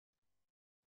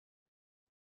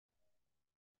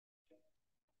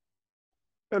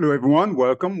Hello, everyone.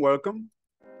 Welcome, welcome.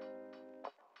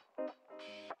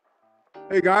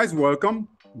 Hey, guys, welcome.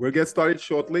 We'll get started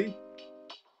shortly.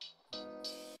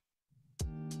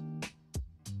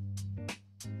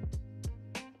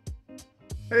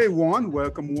 Hey, Juan,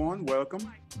 welcome, Juan, welcome.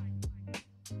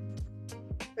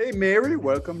 Hey, Mary,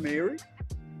 welcome, Mary.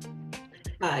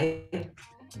 Hi.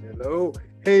 Hello.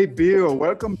 Hey, Bill,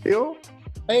 welcome, Bill.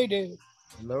 Hey, dude.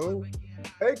 Hello.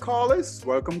 Hey, Carlos,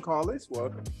 welcome, Carlos,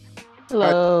 welcome.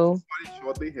 Hello. Started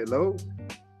shortly. Hello.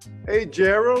 Hey,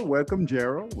 Gerald, welcome,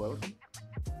 Gerald, welcome.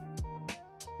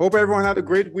 Hope everyone had a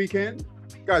great weekend.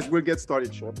 Guys, we'll get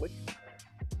started shortly.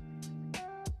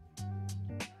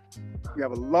 We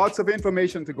have lots of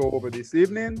information to go over this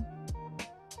evening.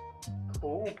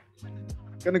 Cool.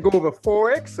 Going to go over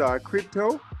Forex,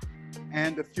 crypto,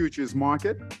 and the futures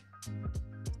market.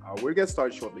 We'll get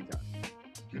started shortly, guys.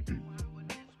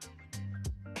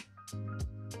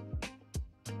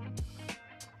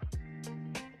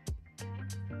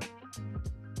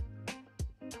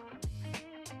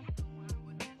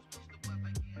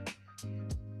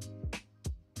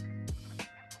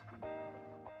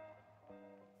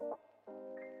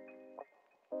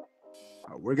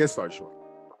 We'll get started shortly.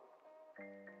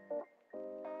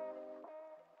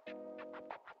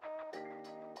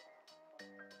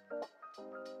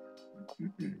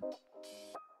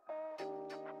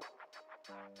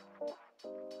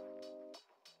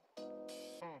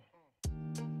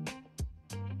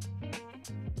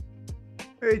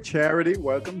 Hey, Charity,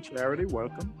 welcome, Charity,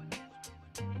 welcome.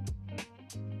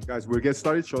 Guys, we'll get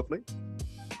started shortly.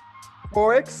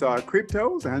 Forex,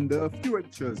 cryptos, and the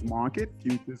futures market,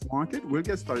 we'll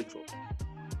get started shortly.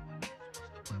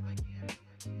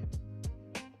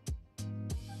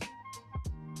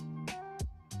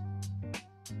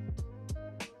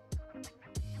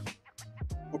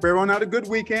 Hope everyone had a good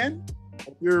weekend.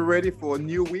 Hope you're ready for a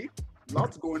new week.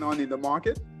 Lots going on in the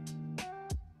market.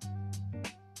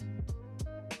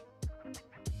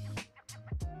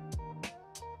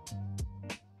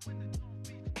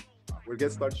 We'll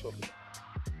get started shortly.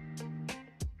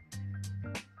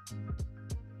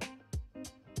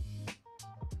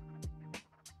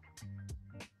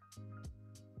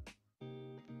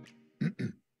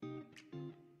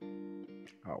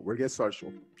 We'll get started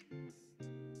shortly.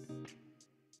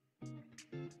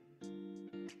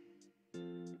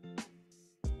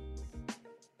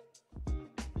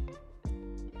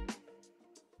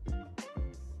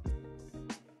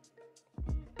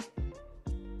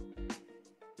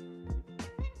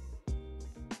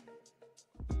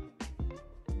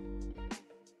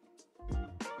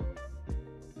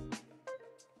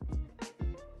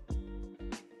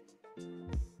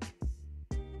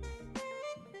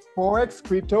 Forex,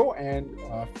 crypto, and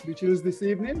futures this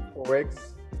evening.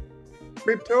 Forex,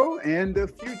 crypto, and the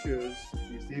futures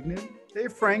this evening. Hey,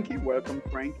 Frankie, welcome,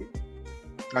 Frankie.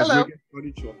 Guys, Hello. we'll get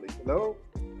started shortly. Hello.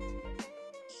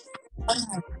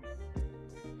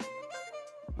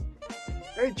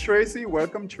 Hey, Tracy,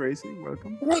 welcome, Tracy,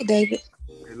 welcome. Hey, David.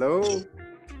 Hello.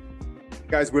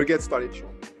 Guys, we'll get started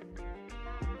shortly.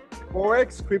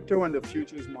 Forex, crypto, and the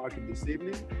futures market this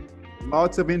evening.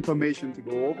 Lots of information to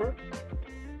go over.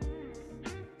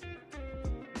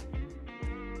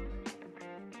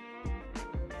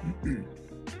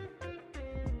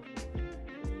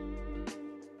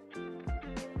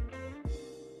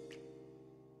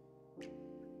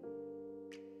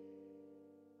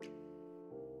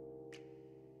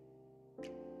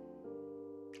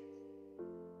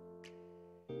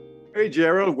 Hey,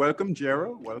 Gerald, welcome,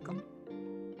 Gerald, welcome.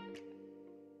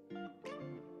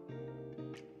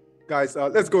 Guys,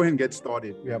 let's go ahead and get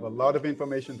started. We have a lot of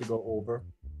information to go over.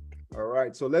 All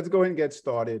right, so let's go ahead and get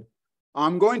started.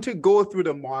 I'm going to go through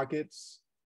the markets.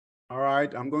 All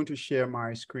right, I'm going to share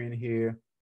my screen here.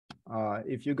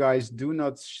 If you guys do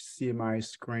not see my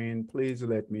screen, please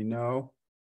let me know.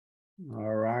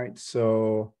 All right,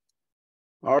 so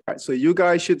you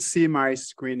guys should see my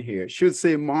screen here. Should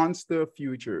say Monster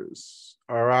Futures.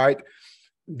 All right,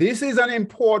 this is an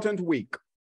important week.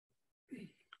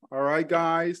 All right,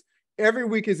 guys, every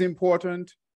week is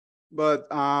important, but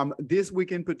this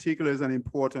week in particular is an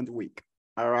important week.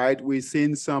 All right, we've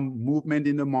seen some movement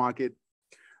in the market.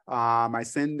 I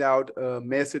sent out a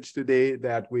message today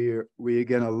that we're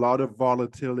getting a lot of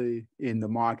volatility in the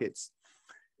markets.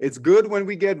 It's good when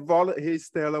we get hey,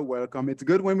 Stella, welcome. It's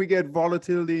good when we get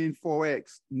volatility in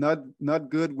Forex. Not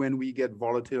good when we get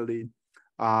volatility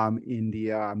in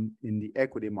the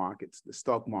equity markets, the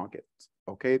stock markets.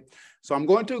 Okay, so I'm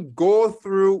going to go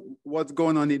through what's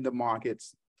going on in the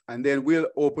markets, and then we'll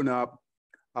open up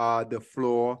the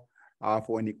floor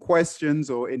for any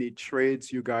questions or any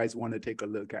trades you guys want to take a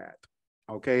look at.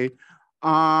 Okay,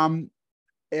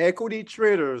 Equity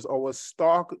traders or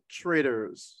stock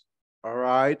traders, all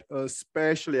right,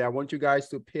 especially, I want you guys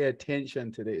to pay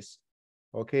attention to this,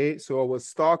 okay? So our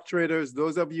stock traders,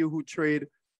 those of you who trade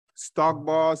Stock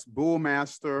Boss,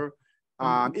 Bullmaster,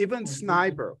 even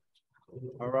Sniper,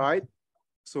 all right?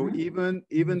 So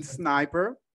even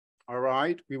Sniper, all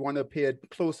right, we want to pay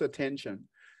close attention.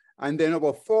 And then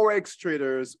our Forex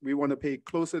traders, we want to pay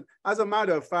closer. As a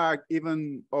matter of fact,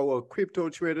 even our crypto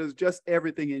traders, just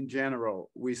everything in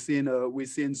general, we're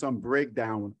seeing some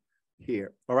breakdown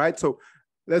here. All right, so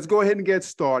let's go ahead and get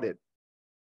started.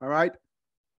 All right,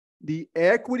 the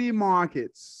equity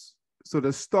markets, so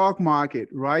the stock market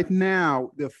right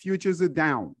now, the futures are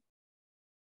down.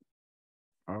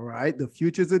 All right, the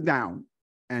futures are down,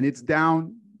 and it's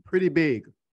down pretty big.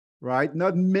 Right?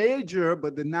 Not major,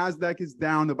 but the NASDAQ is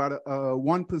down about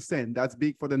 1%. That's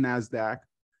big for the NASDAQ.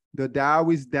 The Dow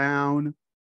is down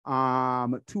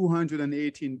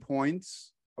 218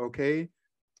 points, okay?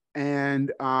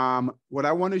 And what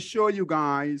I want to show you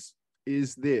guys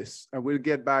is this, and we'll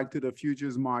get back to the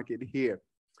futures market here.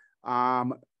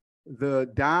 The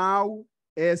Dow,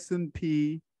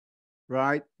 S&P,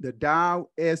 right? The Dow,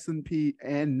 S&P,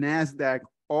 and NASDAQ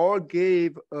all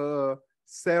gave a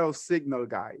sell signal,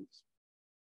 guys.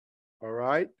 All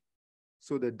right.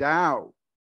 So the Dow,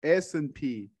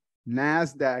 S&P,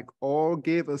 NASDAQ all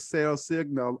gave a sell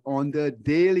signal on the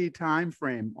daily time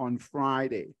frame on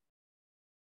Friday.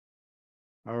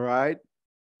 All right.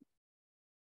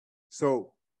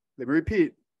 So let me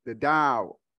repeat: the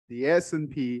Dow, the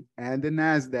S&P, and the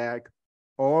NASDAQ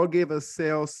all gave a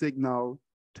sell signal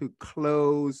to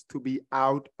close, to be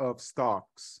out of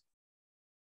stocks.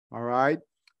 All right.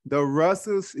 The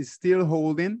Russell is still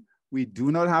holding. We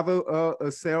do not have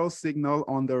a sell signal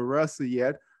on the Russell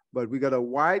yet, but we got a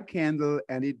white candle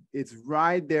and it's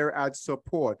right there at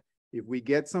support. If we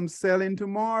get some selling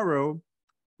tomorrow,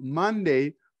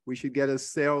 Monday, we should get a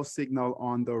sell signal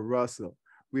on the Russell.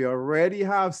 We already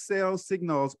have sell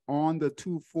signals on the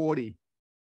 240.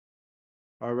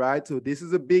 All right, so this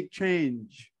is a big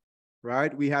change,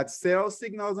 right? We had sell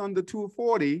signals on the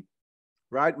 240,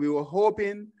 right? We were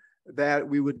hoping that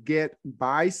we would get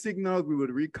buy signals, we would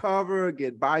recover,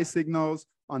 get buy signals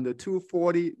on the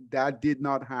 240. That did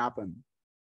not happen.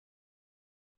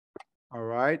 All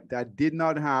right, that did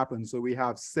not happen. So we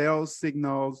have sell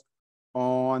signals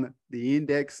on the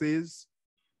indexes,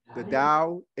 the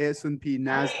Dow, S&P,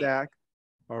 NASDAQ.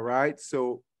 All right,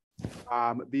 so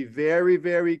be very,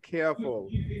 very careful.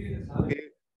 Okay?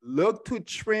 Look to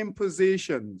trim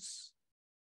positions.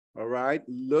 All right,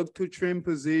 look to trim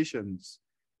positions.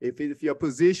 If your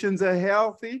positions are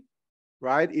healthy,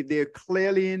 right? If they're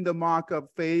clearly in the markup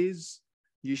phase,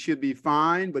 you should be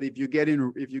fine. But if you get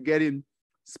in,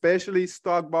 especially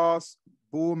Stock Boss,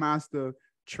 Bullmaster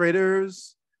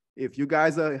traders, if you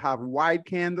guys have white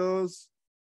candles,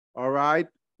 all right,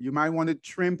 you might want to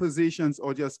trim positions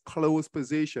or just close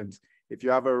positions. If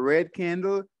you have a red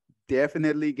candle,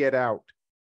 definitely get out.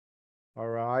 All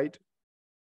right.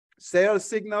 Sell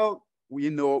signal, we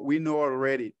know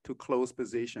already to close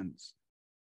positions.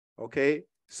 Okay,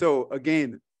 so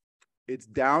again, it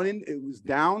was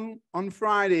down on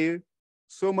Friday,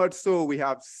 so much so we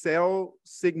have sell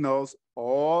signals.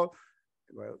 All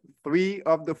 3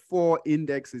 of the 4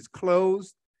 indexes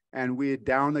closed, and we're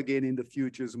down again in the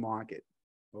futures market.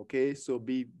 Okay, so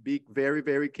be very,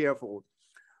 very careful.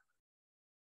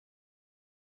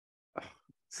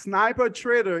 Sniper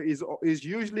trader is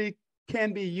usually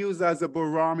can be used as a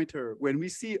barometer. When we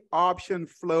see option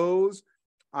flows,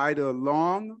 either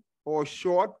long or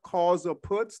short, calls or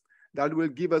puts, that will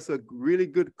give us a really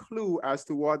good clue as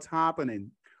to what's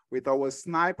happening. With our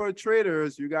sniper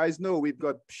traders, you guys know we've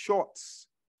got shorts.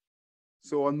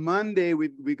 So on Monday,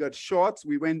 we got shorts.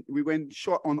 We went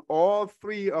short on all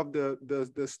 3 of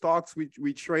the stocks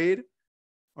we trade.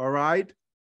 All right.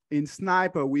 In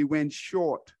sniper, we went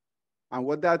short. And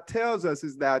what that tells us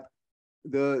is that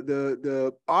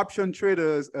the option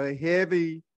traders are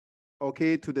heavy,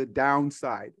 okay, to the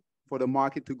downside for the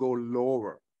market to go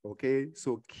lower, okay?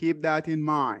 So keep that in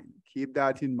mind. Keep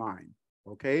that in mind,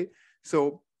 okay?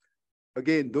 So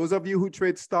again, those of you who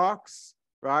trade stocks,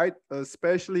 right,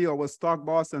 especially our Stock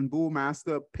Boss and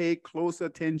Bullmaster, pay close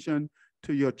attention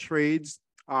to your trades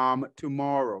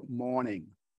tomorrow morning,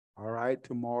 all right?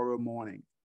 Tomorrow morning,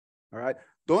 all right?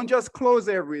 Don't just close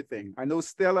everything. I know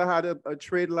Stella had a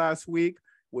trade last week,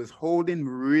 was holding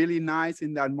really nice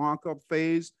in that markup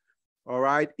phase. All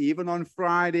right. Even on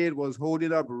Friday, it was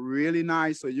holding up really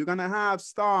nice. So you're going to have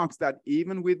stocks that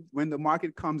even when the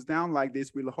market comes down like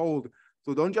this will hold.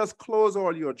 So don't just close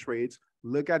all your trades.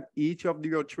 Look at each of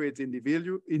your trades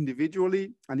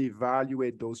individually and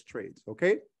evaluate those trades,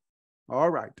 okay? All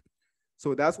right.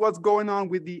 So that's what's going on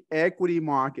with the equity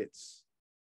markets.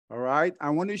 All right.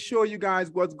 I want to show you guys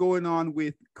what's going on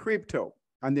with crypto,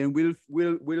 and then we'll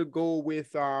go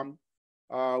with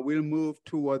we'll move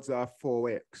towards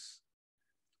Forex.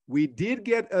 We did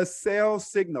get a sell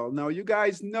signal. Now you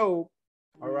guys know,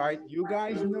 all right. You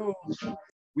guys know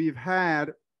we've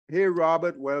had. Hey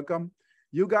Robert, welcome.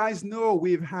 You guys know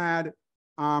we've had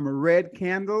red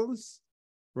candles,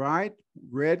 right?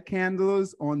 Red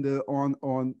candles on the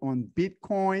on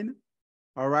Bitcoin.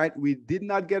 All right. We did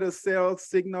not get a sell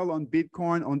signal on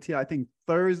Bitcoin until I think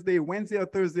Wednesday or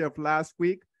Thursday of last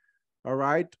week. All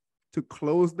right. To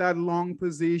close that long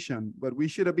position. But we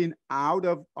should have been out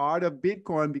of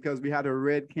Bitcoin because we had a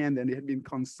red candle and it had been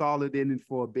consolidating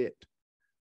for a bit.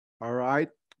 All right.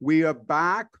 We are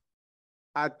back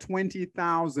at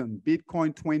 20,000,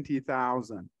 Bitcoin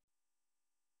 20,000.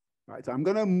 All right, so I'm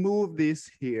gonna move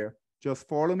this here. Just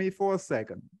follow me for a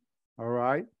second, all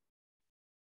right?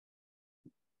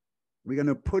 We're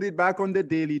gonna put it back on the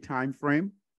daily time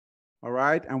frame, all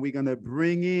right? And we're gonna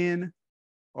bring in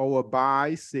our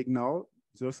buy signal,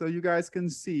 just so you guys can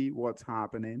see what's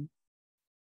happening.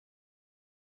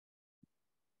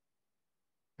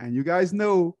 And you guys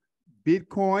know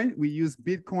Bitcoin, we use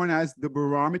Bitcoin as the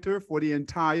barometer for the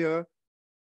entire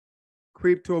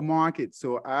crypto market.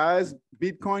 So as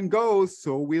Bitcoin goes,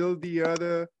 so will the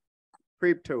other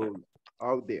crypto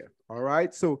out there. All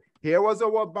right. So here was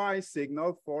our buy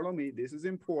signal. Follow me. This is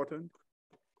important.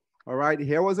 All right.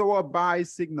 Here was our buy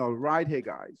signal right here,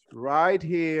 guys. Right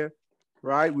here.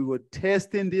 Right. We were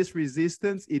testing this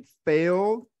resistance. It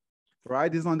failed.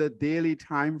 Right. This is on the daily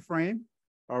time frame.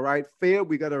 All right, failed.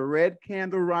 We got a red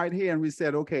candle right here, and we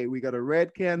said, okay, we got a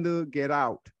red candle, get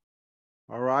out.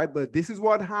 All right, but this is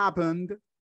what happened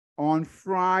on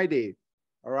Friday.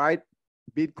 All right,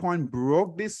 Bitcoin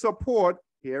broke this support.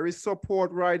 Here is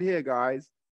support right here, guys.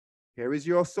 Here is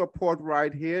your support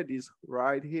right here. This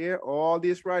right here, all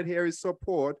this right here is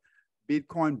support.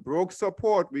 Bitcoin broke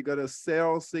support. We got a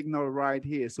sell signal right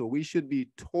here. So we should be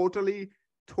totally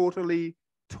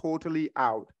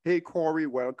out. Hey, Corey,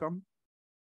 welcome.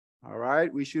 All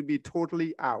right, we should be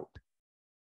totally out.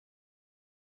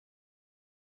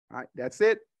 All right, that's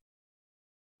it.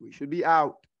 We should be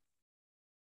out.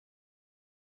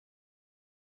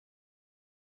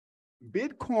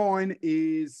 Bitcoin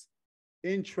is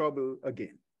in trouble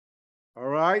again. All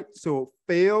right, so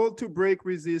failed to break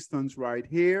resistance right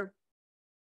here.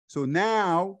 So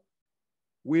now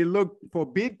we look for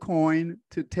Bitcoin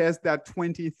to test that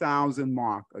 20,000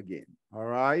 mark again. All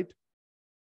right.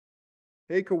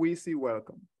 Hey, Kawisi,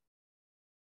 welcome.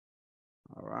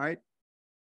 All right.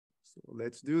 So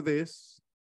let's do this.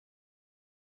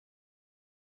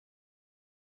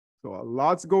 So a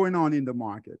lot's going on in the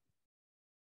market.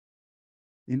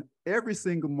 In every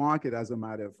single market, as a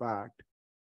matter of fact.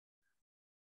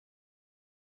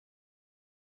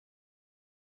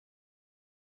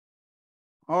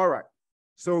 All right.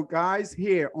 So guys,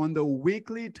 here on the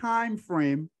weekly time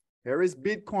frame, here is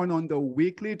Bitcoin on the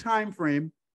weekly time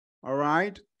frame. All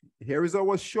right, here is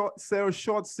our sell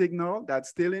short signal that's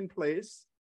still in place.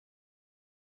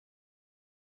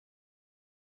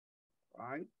 All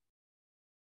right.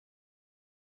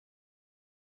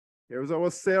 Here's our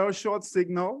sell short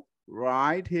signal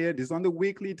right here. This is on the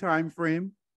weekly time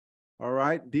frame. All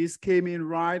right, this came in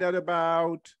right at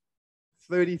about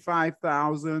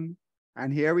 35,000.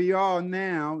 And here we are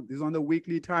now. This is on the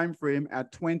weekly time frame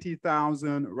at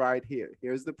 20,000 right here.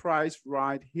 Here's the price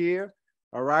right here.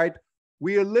 All right,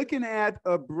 we are looking at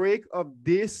a break of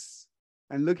this.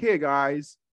 And look here,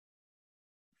 guys.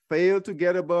 Failed to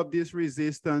get above this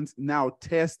resistance. Now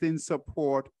testing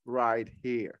support right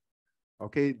here.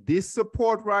 Okay, this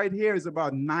support right here is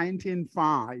about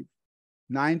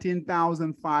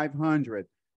 19,500.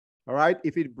 All right,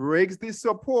 if it breaks this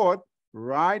support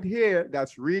right here,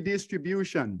 that's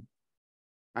redistribution.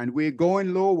 And we're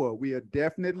going lower. We are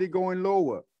definitely going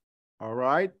lower. All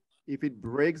right, if it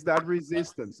breaks that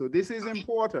resistance. So this is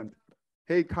important.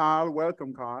 Hey, Carl,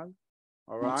 welcome, Carl.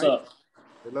 All right. What's up?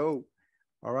 Hello.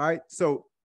 All right, so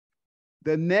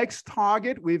the next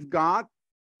target we've got,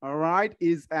 all right,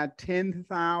 is at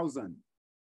 10,000.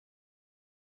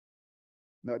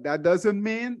 Now, that doesn't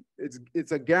mean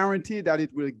it's a guarantee that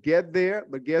it will get there,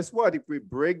 but guess what? If we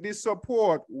break this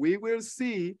support, we will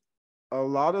see a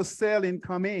lot of selling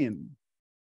come in.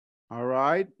 All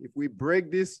right, if we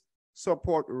break this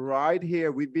support right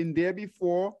here, we've been there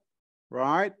before,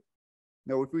 right?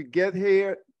 Now, if we get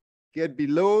here, get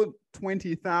below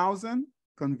 20,000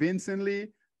 convincingly,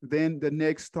 then the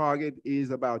next target is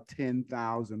about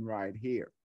 10,000 right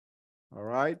here. All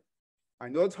right. I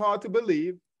know it's hard to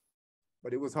believe,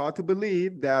 but it was hard to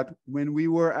believe that when we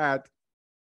were at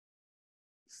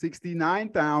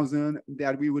 69,000,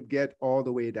 that we would get all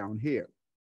the way down here.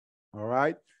 All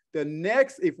right. The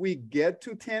next, if we get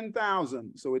to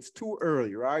 10,000, so it's too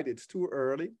early, right? It's too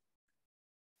early,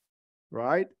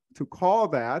 right, to call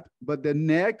that. But the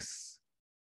next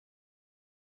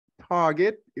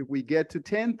target, if we get to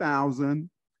 10,000,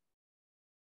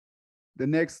 the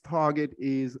next target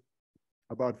is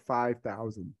about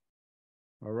 5,000,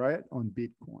 all right, on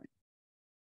Bitcoin.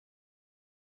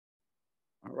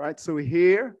 All right, so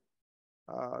here,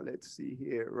 let's see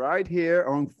here, right here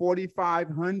on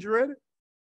 4,500,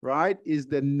 right, is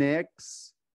the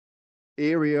next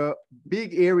area,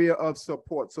 big area of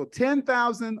support. So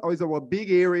 10,000 is our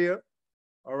big area,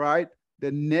 all right?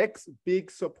 The next big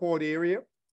support area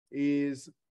is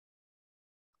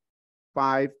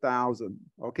 5,000,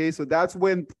 okay? So that's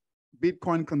when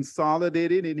Bitcoin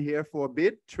consolidated in here for a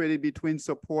bit, traded between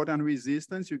support and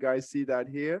resistance. You guys see that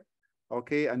here,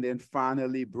 okay? And then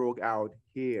finally broke out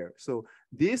here. So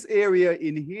this area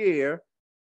in here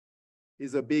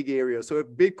is a big area. So if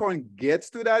Bitcoin gets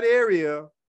to that area,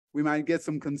 we might get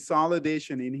some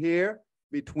consolidation in here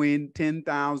between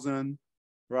 10,000,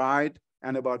 right,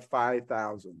 and about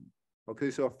 5,000.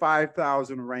 Okay, so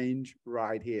 5,000 range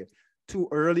right here. Too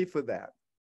early for that.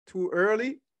 Too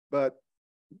early, but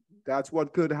that's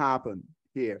what could happen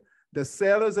here. The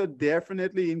sellers are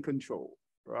definitely in control,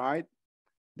 right?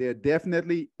 They're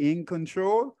definitely in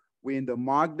control. We're in the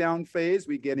markdown phase.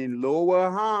 We're getting lower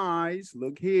highs.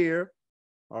 Look here.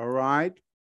 All right.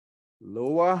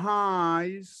 Lower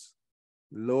highs,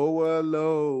 lower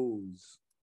lows.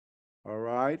 All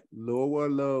right. Lower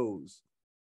lows,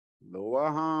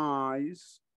 lower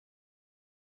highs.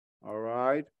 All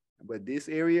right. But this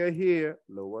area here,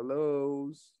 lower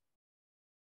lows.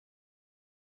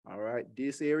 All right.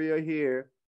 This area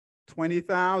here,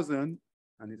 20,000,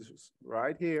 and it's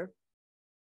right here.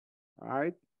 All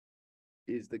right.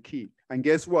 Is the key. And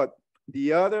guess what?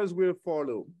 The others will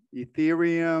follow.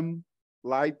 Ethereum,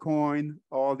 Litecoin,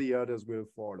 all the others will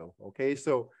follow. Okay,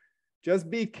 so just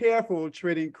be careful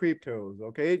trading cryptos.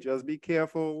 Okay, just be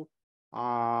careful.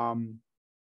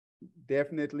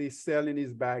 Definitely selling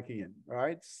is back in,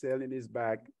 right? Selling is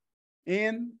back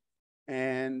in,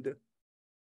 and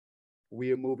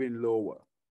we are moving lower.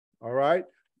 All right,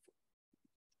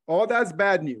 all that's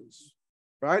bad news,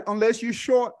 right? Unless you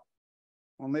short,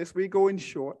 unless we go in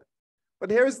short. But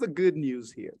here's the good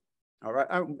news here. All right,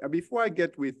 before I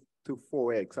get to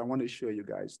Forex, I want to show you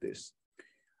guys this.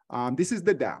 This is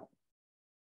the Dow.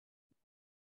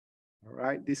 All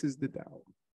right, this is the Dow.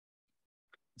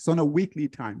 It's on a weekly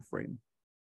time frame.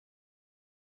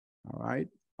 All right,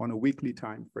 on a weekly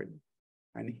time frame.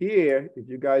 And here, if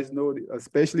you guys know,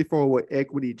 especially for our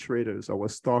equity traders, our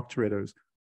stock traders,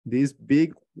 this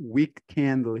big wick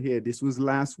candle here, this was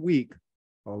last week,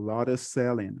 a lot of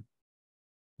selling.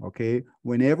 Okay,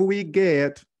 whenever we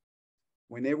get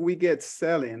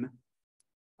selling,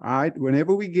 all right,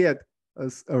 whenever we get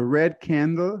a red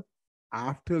candle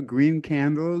after green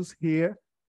candles here,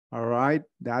 all right,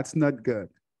 that's not good.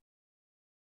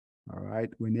 All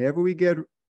right, whenever we get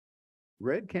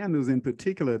red candles in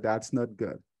particular, that's not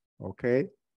good. Okay,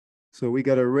 so we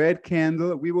got a red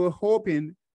candle. We were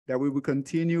hoping that we would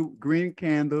continue green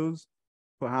candles,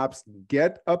 perhaps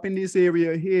get up in this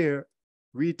area here,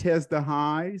 retest the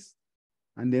highs,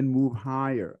 and then move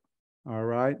higher. All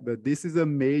right, but this is a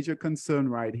major concern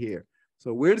right here.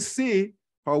 So we'll see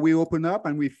how we open up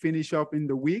and we finish up in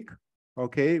the week.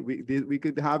 Okay, we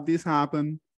could have this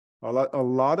happen. A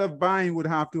lot of buying would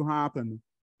have to happen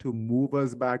to move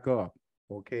us back up.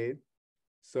 Okay,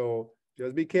 so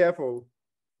just be careful,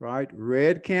 right?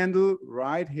 Red candle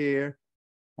right here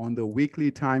on the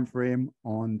weekly time frame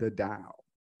on the Dow.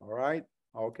 All right,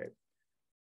 okay.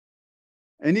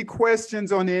 Any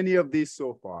questions on any of this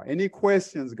so far? Any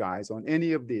questions, guys, on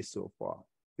any of this so far?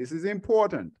 This is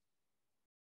important.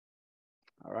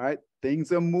 All right,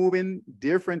 things are moving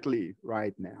differently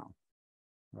right now.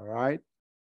 All right.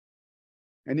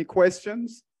 Any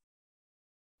questions?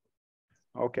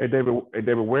 Okay. Hey,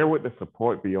 David, where would the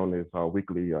support be on this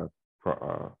weekly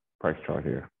price chart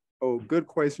here? Oh, good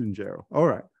question, Gerald. All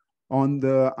right. On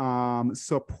the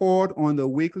support on the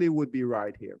weekly would be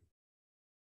right here.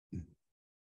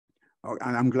 Oh,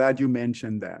 and I'm glad you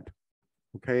mentioned that.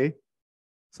 Okay.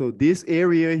 So this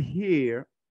area here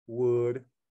would,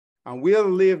 and we'll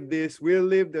leave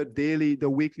the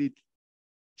weekly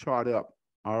chart up.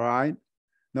 All right.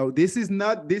 Now, this is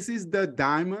the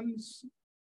diamonds.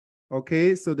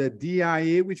 Okay, so the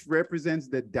DIA, which represents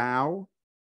the Dow,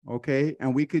 okay,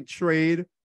 and we could trade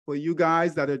for you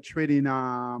guys that are trading.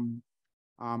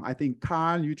 I think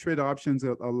Kyle, you trade options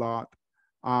a lot.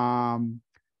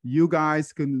 You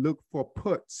guys can look for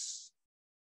puts.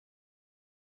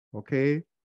 Okay,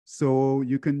 so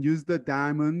you can use the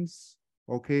diamonds.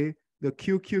 Okay, the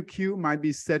QQQ might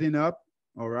be setting up.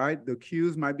 All right, the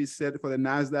Qs might be set for the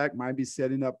NASDAQ, might be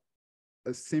setting up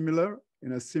in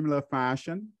a similar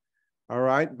fashion. All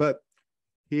right, but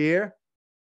here,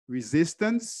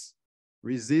 resistance,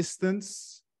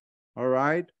 all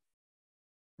right,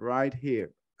 right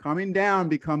here. Coming down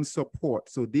becomes support.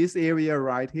 So this area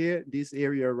right here,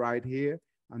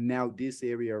 and now this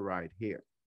area right here.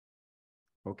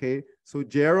 Okay, so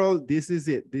Gerald, this is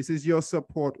it. This is your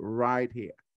support right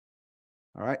here.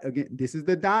 All right, again, this is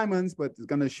the diamonds, but it's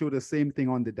gonna show the same thing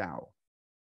on the Dow.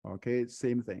 Okay,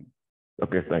 same thing.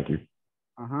 Okay, thank you.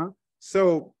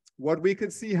 So what we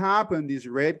could see happen, this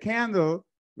red candle,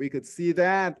 we could see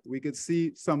that. We could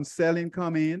see some selling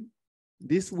come in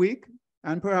this week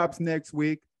and perhaps next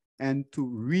week, and to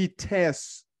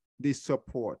retest this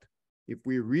support. If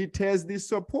we retest this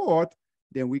support,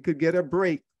 then we could get a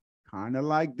break, kind of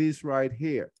like this right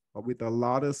here, but with a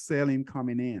lot of selling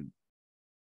coming in.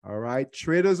 All right,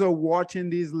 traders are watching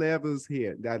these levels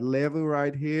here, that level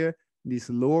right here, this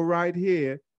low right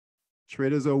here.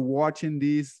 Traders are watching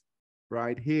these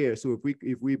right here. So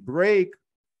if we break,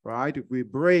 right, we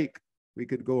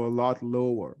could go a lot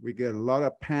lower. We get a lot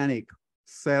of panic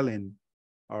selling.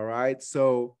 All right,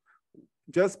 so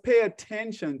just pay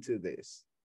attention to this.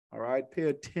 All right, pay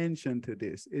attention to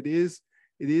this. It's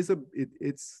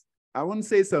I wouldn't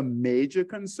say it's a major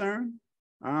concern,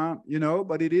 you know,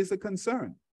 but it is a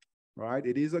concern, right?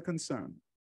 It is a concern,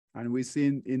 and we've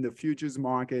seen in the futures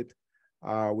market,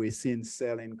 we've seen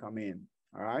selling come in.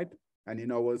 All right, and you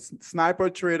know, was sniper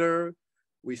trader,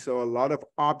 we saw a lot of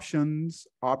option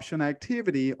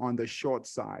activity on the short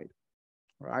side,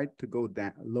 right, to go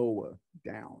down lower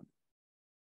down.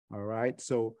 All right,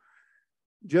 so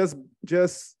just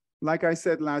like I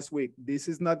said last week, this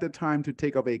is not the time to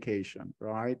take a vacation,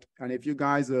 right? And if you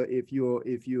guys are, if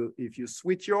you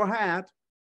switch your hat,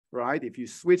 right, if you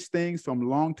switch things from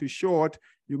long to short,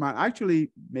 you might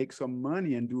actually make some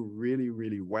money and do really,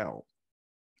 really well.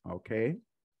 Okay,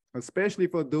 especially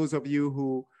for those of you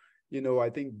who, you know, I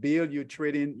think Bill, you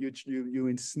trading, you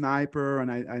in sniper,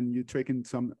 and you taking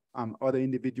some other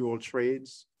individual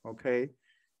trades. Okay,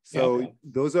 so yeah,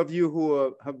 those of you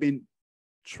who have been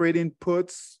trading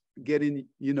puts, getting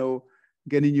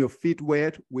your feet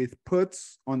wet with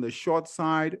puts on the short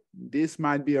side, this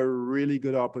might be a really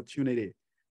good opportunity.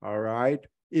 All right,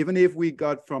 even if we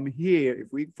got from here,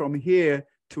 from here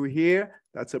to here,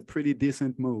 that's a pretty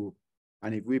decent move.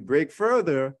 And if we break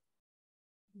further,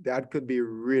 that could be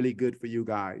really good for you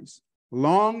guys.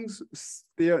 Longs,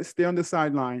 stay on the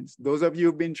sidelines. Those of you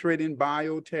who've been trading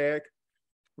biotech,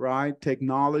 right,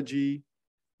 technology,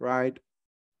 right,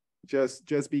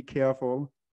 just be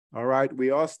careful. All right, we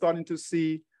are starting to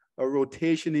see a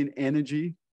rotation in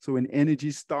energy. So in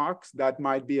energy stocks, that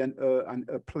might be a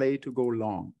play to go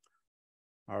long.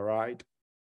 All right,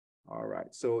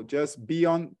 so just be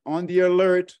on the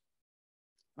alert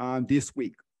this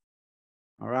week.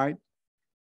 All right,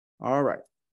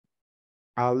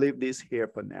 I'll leave this here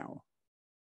for now.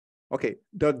 Okay,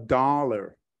 the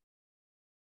dollar.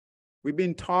 We've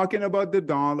been talking about the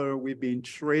dollar. We've been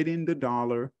trading the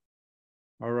dollar.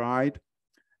 All right,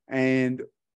 and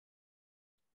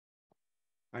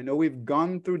I know we've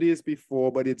gone through this before,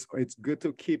 but it's good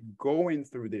to keep going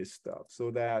through this stuff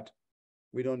so that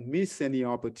we don't miss any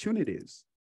opportunities.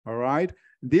 All right,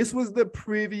 this was the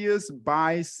previous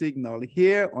buy signal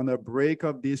here on a break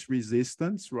of this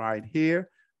resistance right here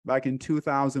back in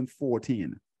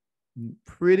 2014.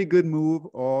 Pretty good move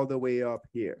all the way up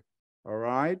here. All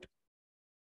right,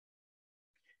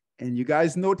 and you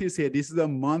guys notice here, this is a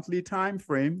monthly time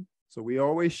frame. So we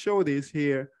always show this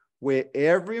here, where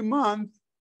every month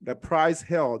the price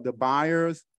held, the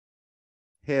buyers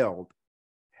held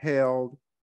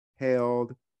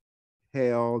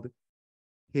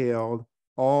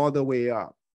all the way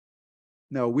up.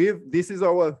 Now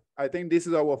I think this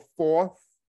is our fourth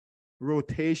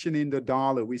rotation in the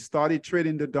dollar. We started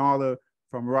trading the dollar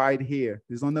from right here.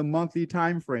 This is on the monthly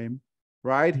time frame,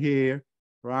 right here,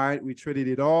 right? We traded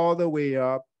it all the way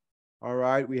up. All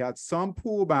right, we had some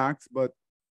pullbacks, but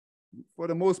for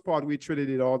the most part, we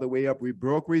traded it all the way up. We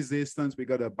broke resistance. We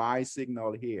got a buy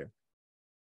signal here.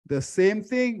 The same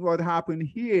thing, what happened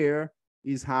here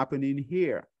is happening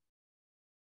here.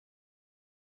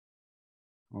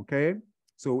 Okay,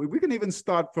 so we can even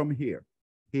start from here,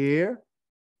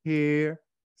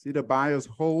 See the buyers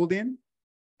holding,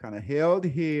 kind of held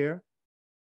here.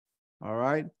 All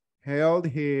right, held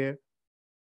here,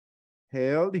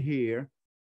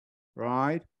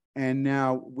 right? And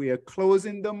now we are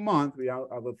closing the month. We have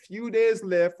a few days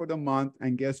left for the month.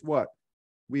 And guess what?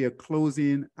 We are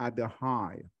closing at the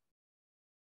high.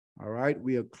 All right,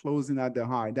 we are closing at the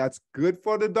high. That's good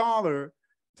for the dollar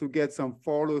to get some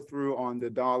follow through on the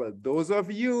dollar. Those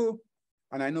of you,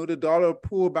 and I know the dollar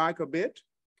pulled back a bit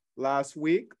last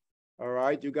week. All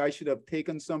right, you guys should have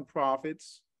taken some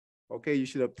profits. Okay, you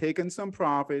should have taken some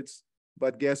profits,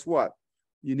 but guess what?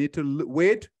 You need to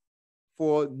wait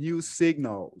for new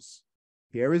signals.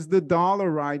 Here is the dollar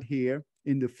right here.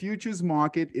 In the futures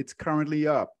market, it's currently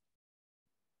up.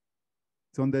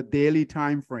 It's on the daily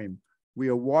time frame. We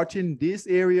are watching this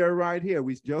area right here.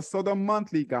 We just saw the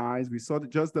monthly, guys. We saw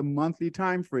just the monthly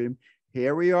time frame.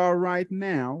 Here we are right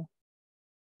now,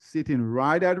 sitting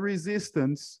right at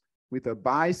resistance with a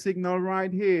buy signal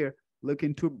right here,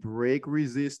 looking to break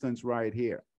resistance right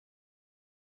here.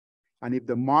 And if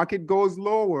the market goes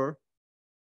lower,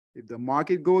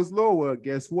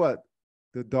 guess what?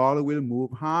 The dollar will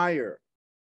move higher.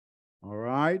 All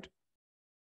right.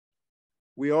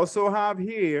 We also have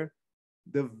here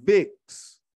the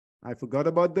VIX. I forgot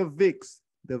about the VIX.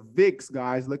 The VIX,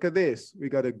 guys, look at this. We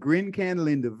got a green candle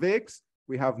in the VIX.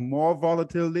 We have more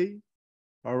volatility,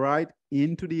 all right,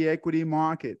 into the equity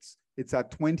markets. It's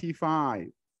at 25.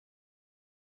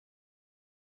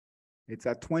 It's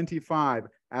at 25.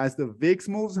 As the VIX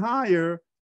moves higher,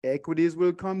 equities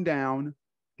will come down.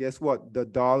 Guess what? The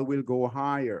dollar will go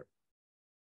higher.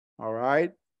 All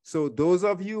right. So those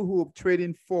of you who are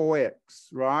trading Forex,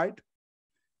 right?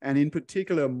 And in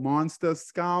particular, monster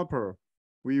scalper,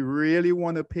 we really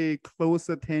want to pay close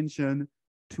attention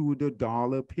to the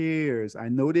dollar pairs. I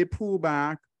know they pull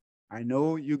back. I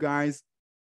know you guys,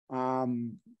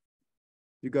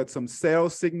 you got some sell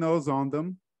signals on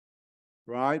them,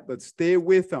 right? But stay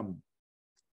with them.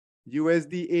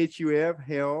 USD HUF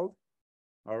held,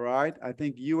 all right? I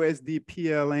think USD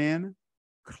PLN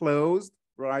closed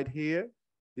right here.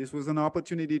 This was an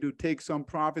opportunity to take some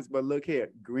profits, but look here,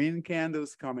 green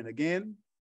candles coming again,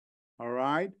 all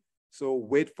right? So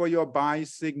wait for your buy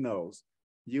signals.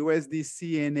 USD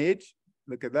CNH,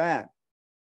 look at that,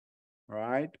 all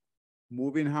right?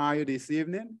 Moving higher this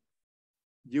evening.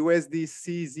 USD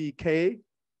CZK,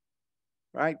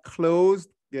 right? Closed,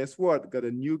 guess what? Got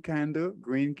a new candle,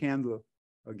 green candle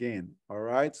again, all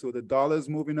right? So the dollar's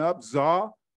moving up.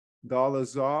 ZAR, dollar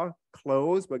ZAR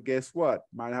closed, but guess what?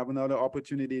 Might have another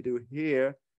opportunity to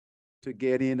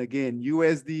get in again.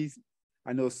 USD,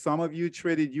 I know some of you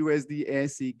traded USD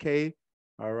SEK,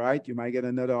 all right? You might get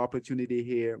another opportunity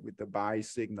here with the buy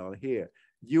signal here.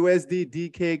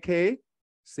 USD DKK,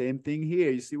 same thing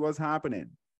here. You see what's happening,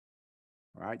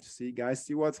 all right? See, guys,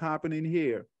 see what's happening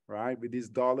here, right? With these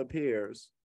dollar pairs,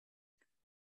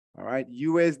 all right?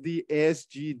 USD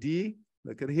SGD,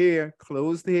 look at here,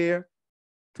 closed here.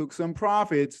 Took some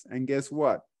profits, and guess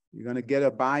what? You're going to get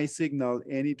a buy signal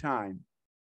anytime,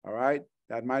 all right?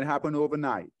 That might happen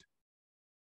overnight,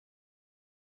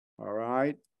 all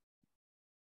right?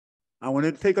 I want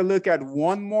to take a look at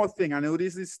one more thing. I know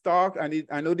this is stock,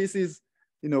 I know this is,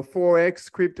 you know,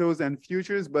 Forex, cryptos, and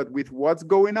futures, but with what's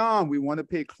going on, we want to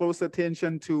pay close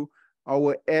attention to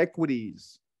our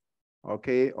equities,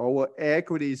 okay? Our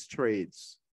equities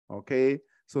trades, okay?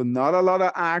 So not a lot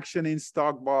of action in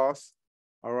stock boss.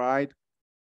 All right.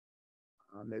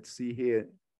 Let's see here.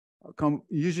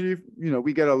 Usually, you know,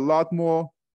 we get a lot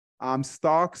more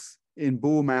stocks in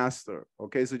Bullmaster.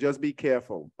 Okay, so just be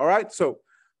careful. All right. So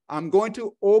I'm going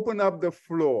to open up the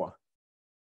floor.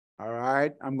 All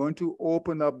right. I'm going to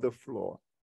open up the floor.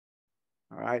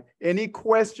 All right. Any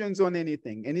questions on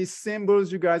anything? Any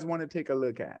symbols you guys want to take a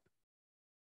look at?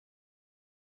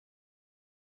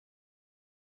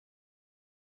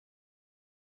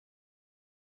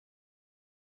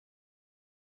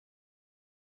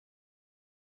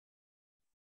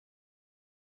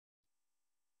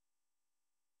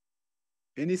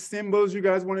 Any symbols you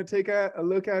guys want to take a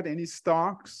look at? Any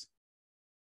stocks?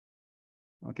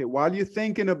 Okay, while you're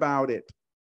thinking about it,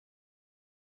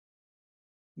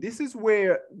 this is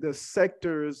where the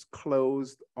sectors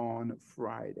closed on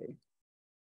Friday.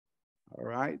 All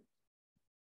right.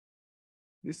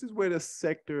 This is where the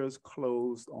sectors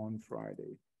closed on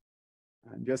Friday.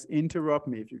 And just interrupt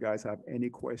me if you guys have any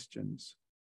questions.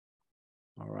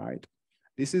 All right.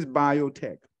 This is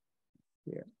biotech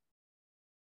here.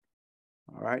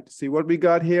 All right, see what we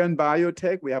got here in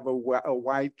biotech? We have a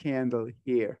white candle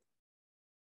here.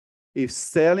 If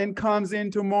selling comes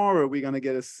in tomorrow, we're going to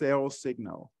get a sell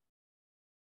signal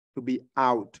to be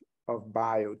out of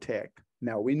biotech.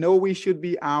 Now we know we should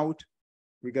be out.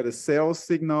 We got a sell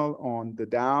signal on the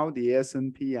Dow, the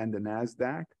S&P, and the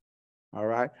NASDAQ. All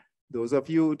right. Those of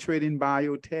you trading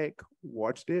biotech,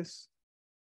 watch this.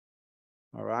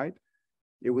 All right.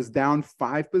 It was down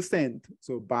 5%.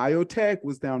 So biotech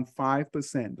was down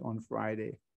 5% on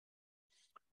Friday.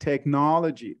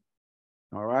 Technology.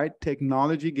 All right.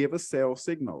 Technology gave us sell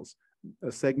signals,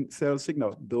 sell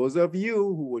signal. Those of you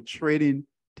who were trading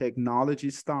technology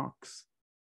stocks,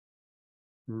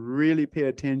 really pay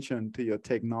attention to your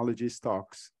technology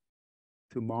stocks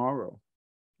tomorrow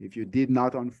if you did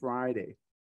not on Friday.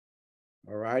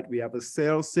 All right, we have a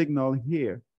sell signal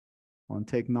here on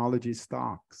technology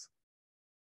stocks.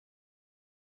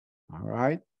 All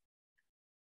right.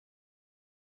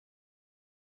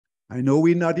 I know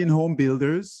we're not in home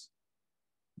builders,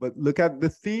 but look at the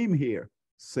theme here.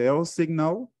 Sell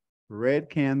signal, red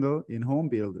candle in home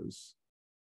builders.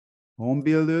 Home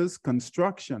builders,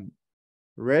 construction.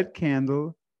 Red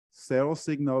candle, sell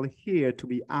signal here to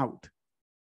be out.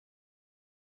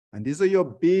 And these are your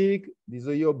big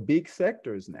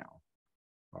sectors now.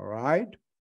 All right.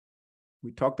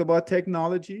 We talked about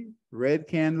technology, red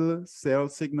candle, sell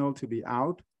signal to be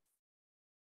out.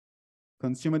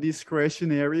 Consumer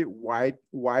discretionary,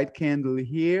 white candle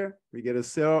here. We get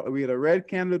a red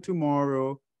candle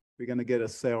tomorrow. We're gonna get a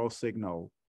sell signal.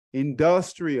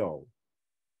 Industrial.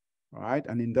 All right,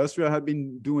 and industrial have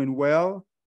been doing well.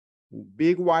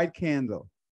 Big white candle.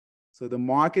 So the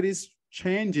market is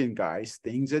changing, guys.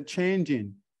 Things are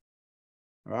changing.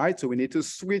 All right, so we need to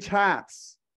switch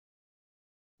hats.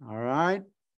 All right.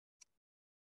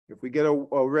 If we get a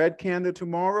red candle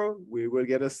tomorrow, we will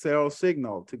get a sell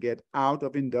signal to get out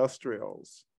of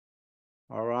industrials.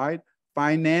 All right.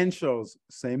 Financials,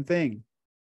 same thing.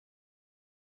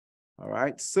 All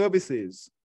right. Services,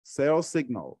 sell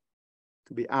signal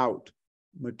to be out.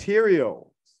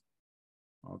 Materials,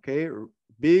 okay.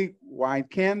 Big white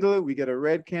candle, we get a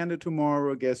red candle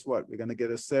tomorrow. Guess what? We're going to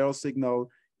get a sell signal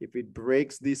if it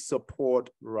breaks this support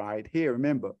right here.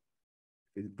 Remember,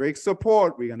 if it breaks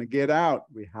support, we're going to get out.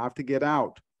 We have to get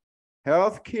out.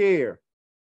 Healthcare.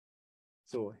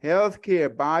 So healthcare,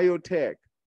 biotech,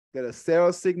 get a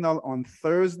sell signal on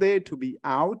Thursday to be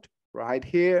out right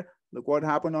here. Look what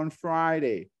happened on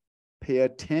Friday. Pay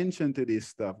attention to this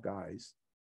stuff, guys.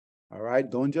 All right.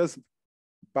 Don't just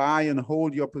buy and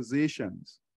hold your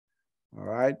positions. All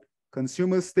right.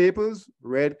 Consumer staples,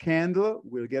 red candle,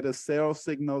 we'll get a sell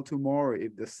signal tomorrow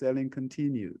if the selling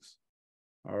continues.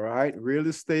 All right. Real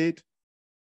estate,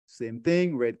 same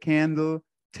thing, red candle.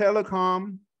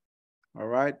 Telecom, all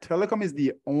right. Telecom is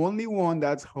the only one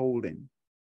that's holding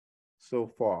so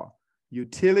far.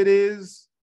 Utilities,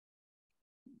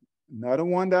 another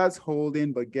one that's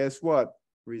holding, but guess what?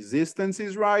 Resistance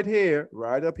is right here.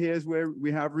 Right up here is where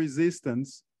we have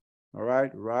resistance. All right.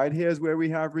 Right here is where we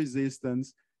have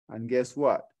resistance. And guess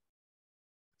what?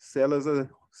 Sellers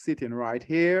are sitting right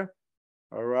here.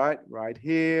 All right. Right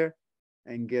here.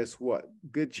 And guess what?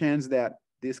 Good chance that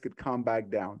this could come back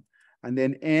down. And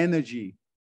then energy.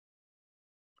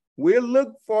 We'll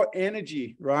look for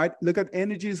energy, right? Look at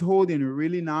energy is holding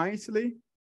really nicely.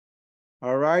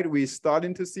 All right, we're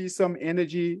starting to see some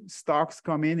energy stocks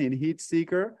come in heat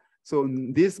seeker. So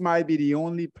this might be the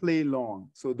only play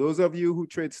long. So those of you who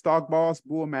trade Stock Boss,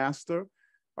 Bull Master,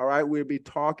 all right, we'll be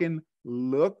talking,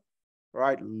 look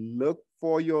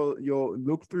through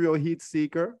your heat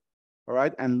seeker, all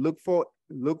right, and look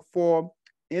for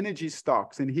energy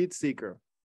stocks in heat seeker,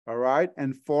 all right,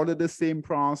 and follow the same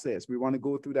process. We want to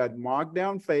go through that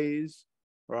markdown phase,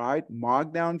 right?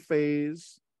 Markdown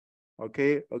phase.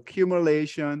 Okay,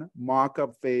 accumulation,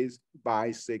 markup phase, buy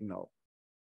signal.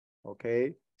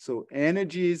 Okay, so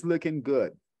energy is looking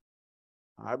good.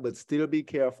 All right, but still be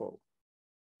careful.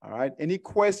 All right, any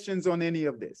questions on any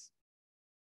of this?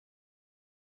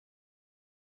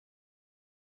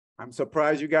 I'm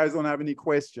surprised you guys don't have any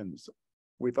questions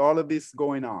with all of this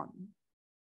going on.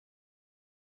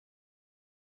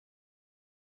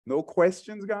 No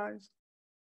questions, guys?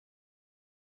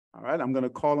 All right, I'm going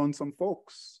to call on some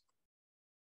folks.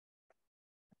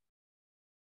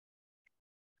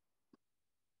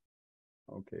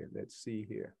 Okay, let's see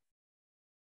here.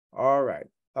 All right.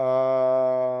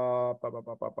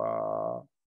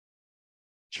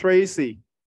 Tracy,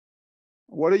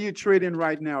 what are you trading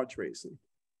right now, Tracy?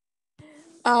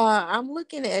 I'm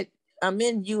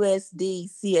in USD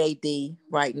CAD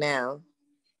right now.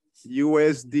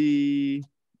 USD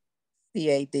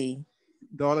CAD.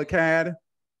 dollar CAD?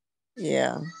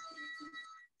 Yeah.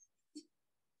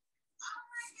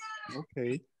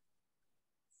 Okay.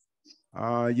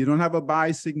 You don't have a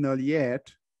buy signal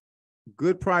yet.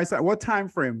 Good price. What time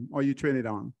frame are you trading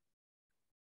on?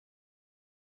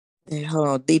 Hold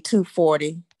on,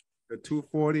 D240. The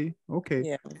 240. Okay.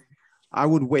 Yeah. I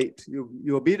would wait.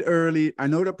 You're a bit early. I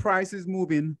know the price is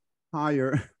moving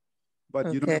higher,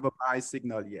 but you don't Okay. have a buy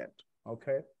signal yet.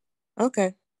 Okay.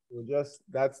 Okay. So just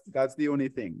that's the only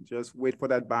thing. Just wait for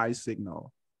that buy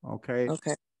signal. Okay.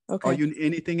 Okay. Are Okay. you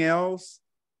anything else?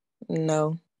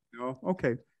 No. No.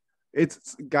 Okay.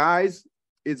 It's guys,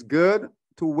 it's good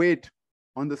to wait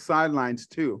on the sidelines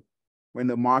too when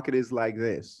the market is like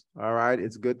this. All right.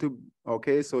 It's good to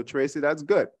okay. So Tracy, that's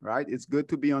good, right? It's good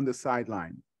to be on the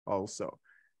sideline also.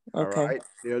 All Okay. right.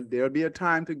 There'll be a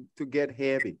time to get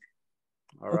heavy.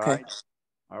 All Okay. right.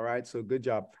 All right. So good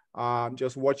job.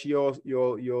 Just watch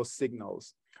your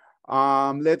signals.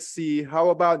 Let's see. How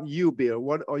about you, Bill?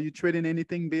 What are you trading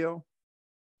anything, Bill?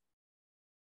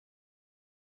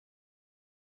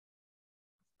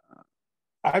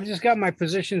 I've just got my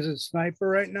positions in sniper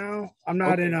right now. I'm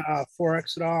not Okay. in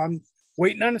Forex at all. I'm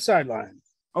waiting on the sideline.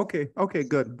 Okay. Okay.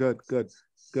 Good. Good. Good.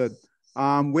 Good.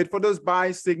 Wait for those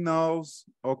buy signals.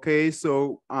 Okay.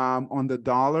 So on the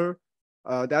dollar,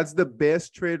 that's the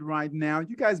best trade right now.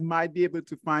 You guys might be able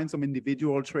to find some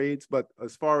individual trades, but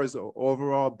as far as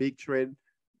overall big trade,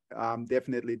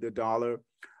 definitely the dollar.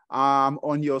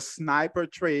 On your sniper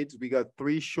trades, we got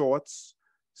 3 shorts.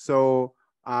 So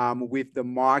with the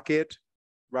market,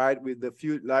 right, with the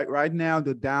few, like right now,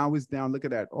 the Dow is down. Look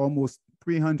at that, almost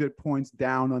 300 points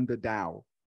down on the Dow.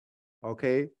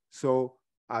 Okay, so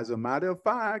as a matter of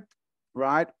fact,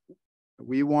 right,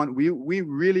 we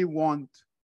really want,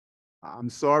 I'm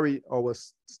sorry, our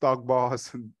stock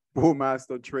boss and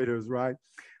bullmaster traders, right,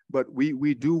 but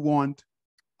we do want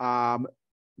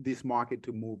this market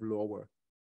to move lower,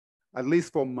 at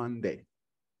least for Monday.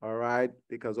 All right,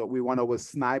 because we want our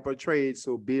sniper trade.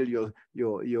 So build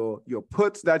your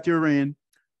puts that you're in.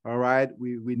 All right,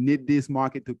 we need this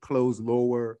market to close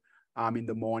lower in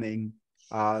the morning.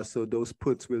 So those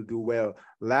puts will do well.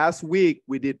 Last week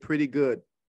we did pretty good,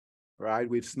 right,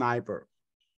 with sniper.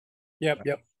 Yep.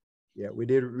 Yeah, we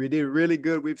did really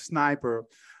good with sniper.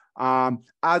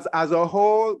 As a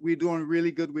whole, we're doing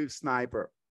really good with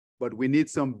sniper, but we need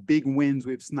some big wins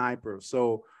with sniper.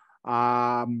 So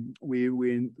we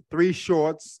win 3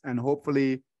 shorts, and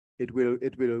hopefully it will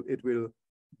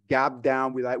gap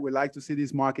down. We like to see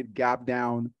this market gap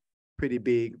down pretty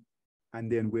big,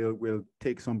 and then we'll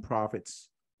take some profits.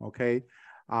 Okay.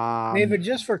 David,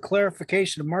 just for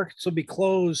clarification, the markets will be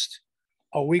closed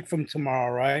a week from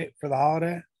tomorrow, right? For the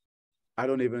holiday? I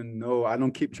don't even know. I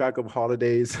don't keep track of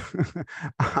holidays.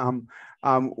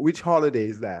 Which holiday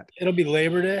is that? It'll be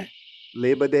Labor Day.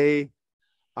 Labor Day.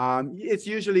 It's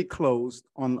usually closed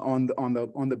on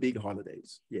the big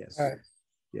holidays. Yes. All right.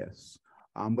 Yes.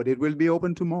 But it will be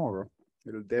open tomorrow.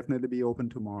 It'll definitely be open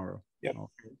tomorrow. Yep.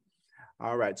 Okay.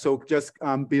 All right. So just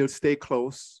Bill, stay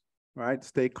close. Right.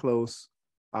 Stay close.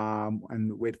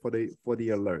 And wait for the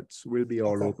alerts. We'll be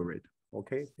all over it.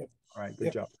 Okay. Yep. All right.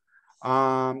 Good job.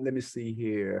 Let me see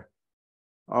here.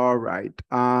 All right.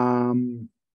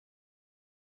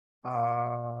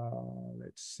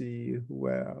 Let's see who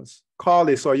else.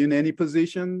 Carlos, are you in any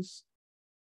positions?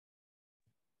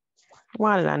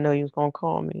 Why did I know you was gonna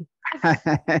call me?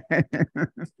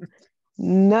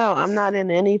 No, I'm not in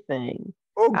anything.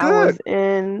 Oh, good.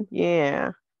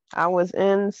 I was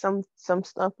in some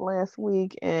stuff last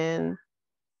week and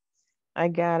I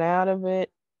got out of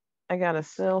it. I got a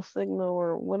sell signal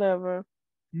or whatever.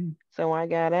 So I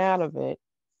got out of it.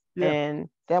 Yeah. And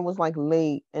that was like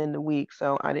late in the week,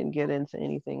 so I didn't get into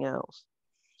anything else.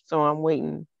 So I'm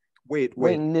waiting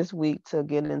this week to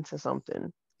get into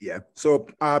something. Yeah. So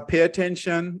pay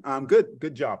attention.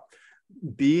 Good job.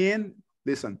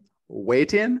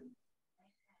 Waiting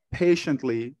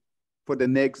patiently for the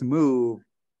next move.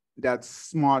 That's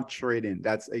smart trading.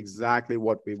 That's exactly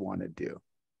what we want to do.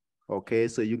 Okay.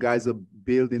 So you guys are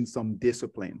building some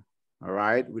discipline. All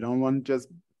right. We don't want to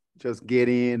just get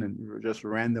in and just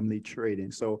randomly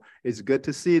trading. So it's good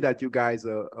to see that you guys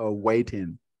are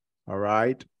waiting. All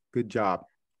right. Good job.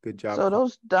 Good job. So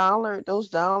those dollar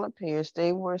pairs,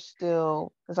 they were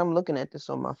still, because I'm looking at this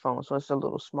on my phone, so it's a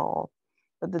little small.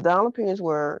 But the dollar pairs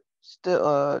were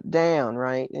still down,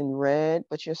 right, in red.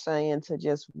 But you're saying to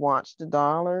just watch the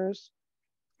dollars.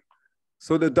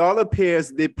 So the dollar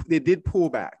pairs, they did pull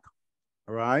back.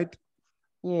 All right.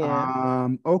 Yeah.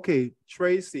 Okay,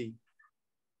 Tracy.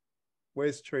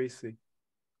 Where's Tracy?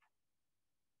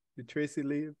 Did Tracy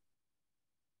leave?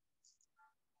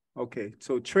 Okay,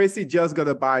 so Tracy just got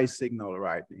a buy signal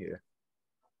right here.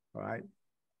 All right.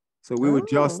 So we were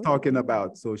just talking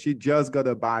about, so she just got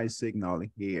a buy signal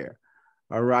here.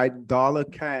 All right, dollar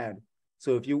CAD.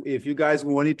 So if you guys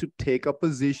wanted to take a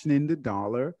position in the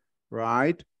dollar,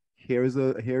 right? Here is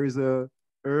a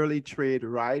early trade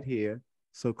right here.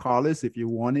 So Carlos, if you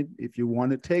want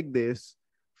to take this,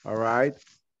 all right,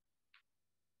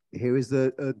 here is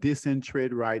a decent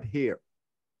trade right here.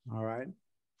 All right.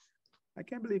 I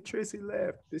can't believe Tracy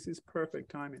left. This is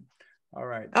perfect timing. All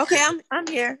right. Okay, I'm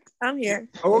here. I'm here.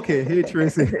 Okay. Hey,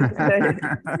 Tracy.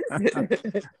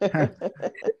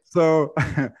 So,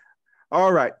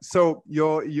 all right. So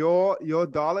your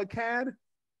dollar CAD,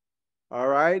 all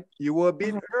right. You were a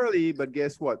bit early, but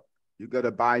guess what? You got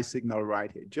a buy signal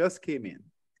right here. Just came in.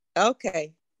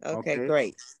 Okay. Okay,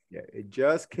 great. Yeah, it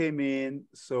just came in.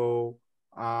 So,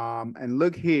 and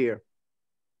look here.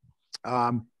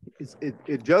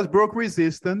 It just broke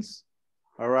resistance.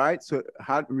 All right. So it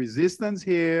had resistance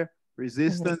here,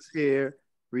 resistance here,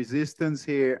 resistance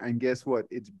here, and guess what?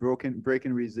 It's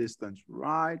breaking resistance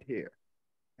right here.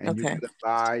 And you get a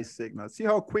buy signal. See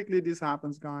how quickly this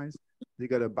happens, guys? You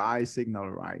got a buy signal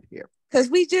right here. Because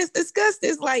we just discussed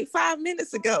this like 5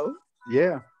 minutes ago.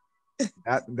 Yeah.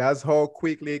 That's how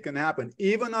quickly it can happen,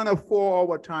 even on a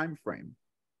 4-hour time frame.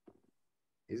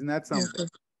 Isn't that something?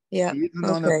 Yeah. Even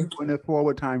on a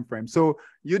 4-hour time frame. So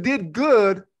you did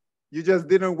good. You just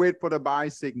didn't wait for the buy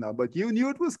signal, but you knew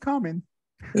it was coming.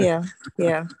 Yeah.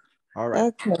 Yeah. All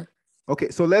right. Okay.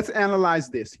 So let's analyze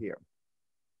this here.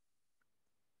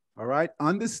 All right.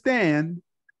 Understand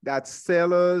that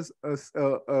sellers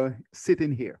are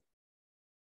sitting here.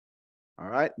 All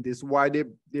right. This is why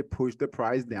they push the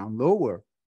price down lower.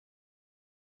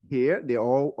 Here, they're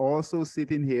all also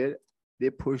sitting here. They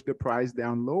push the price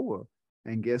down lower.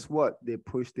 And guess what? They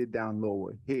pushed it down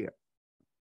lower here.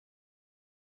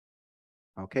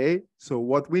 Okay. So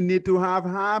what we need to have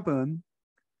happen,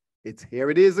 here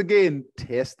it is again,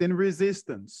 testing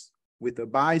resistance with a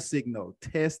buy signal,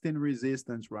 testing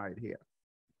resistance right here.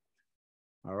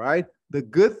 All right. The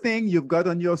good thing you've got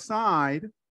on your side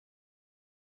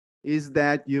is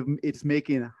that it's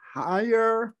making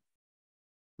higher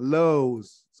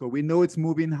lows. So we know it's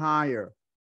moving higher.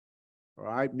 All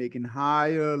right, making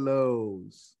higher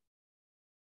lows.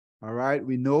 All right,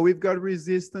 we know we've got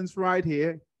resistance right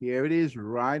here. Here it is,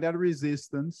 right at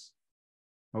resistance.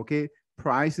 Okay,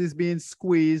 price is being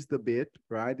squeezed a bit,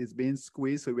 right? It's being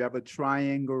squeezed. So we have a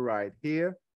triangle right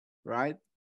here, right?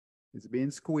 It's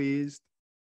being squeezed.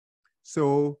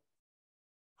 So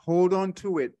hold on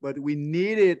to it, but we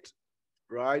need it,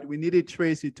 right? We needed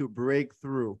Tracy to break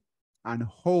through and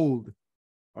hold.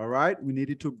 All right, we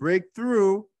needed to break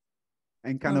through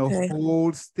and kind of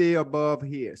hold, stay above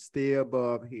here,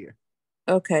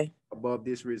 Okay. above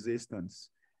this resistance.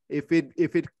 If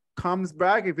it comes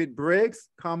back, if it breaks,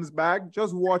 comes back,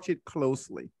 just watch it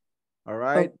closely. All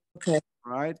right. Okay.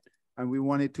 All right. And we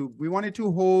wanted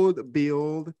to hold,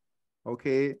 build,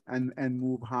 okay, and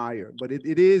move higher. But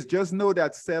it is, just know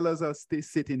that sellers are still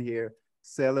sitting here.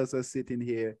 Sellers are sitting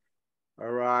here. All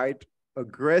right.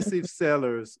 Aggressive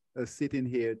sellers are sitting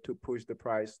here to push the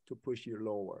price, to push you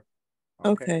lower.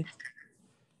 Okay.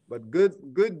 But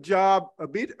good job. A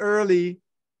bit early,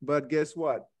 but guess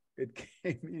what? It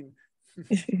came in.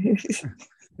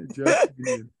 It just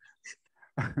came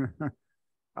in.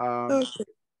 All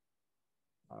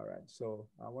right. So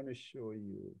I want to show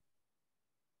you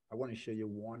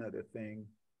one other thing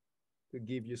to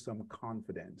give you some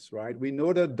confidence, right? We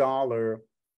know the dollar.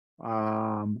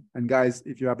 And guys,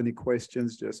 if you have any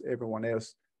questions, just everyone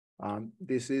else,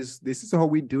 this is how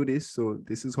we do this. So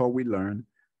this is how we learn.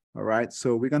 All right.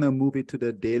 So we're gonna move it to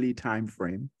the daily time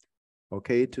frame,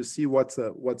 okay, to see what's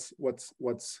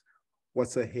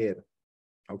ahead.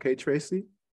 Okay, Tracy.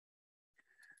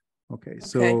 Okay.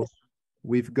 So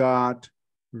we've got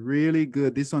really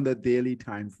good. This on the daily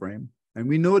time frame, and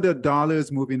we know the dollar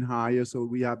is moving higher. So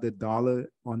we have the dollar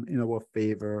in our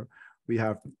favor. We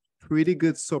have pretty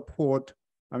good support.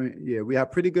 I mean, yeah, we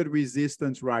have pretty good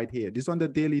resistance right here. This is on the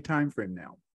daily time frame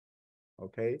now.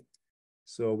 Okay.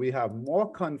 So we have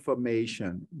more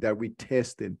confirmation that we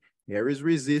tested. Here is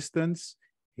resistance.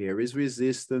 Here is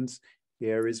resistance.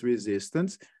 Here is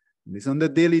resistance. This is on the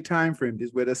daily time frame. This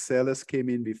is where the sellers came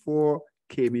in before,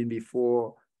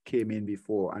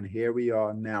 and here we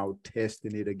are now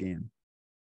testing it again.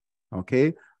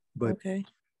 Okay. But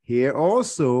here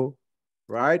also,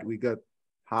 right, we got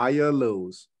higher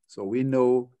lows. So we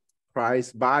know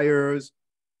price buyers,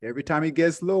 every time it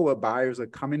gets lower, buyers are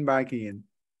coming back in.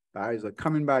 Buyers are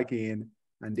coming back in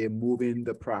and they're moving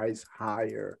the price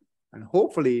higher and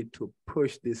hopefully to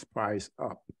push this price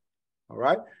up. All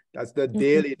right. That's the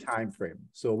daily time frame.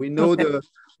 So we know the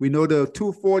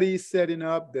 240 setting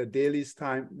up, the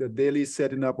daily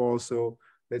setting up also.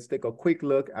 Let's take a quick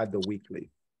look at the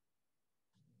weekly.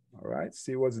 All right. Let's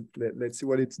see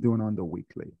what it's doing on the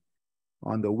weekly.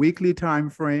 On the weekly time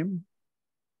frame.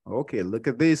 Okay, look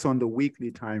at this on the weekly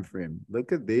time frame.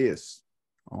 Look at this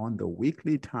on the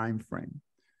weekly time frame.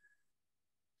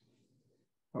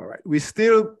 All right, we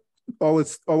still, our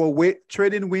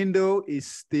trading window is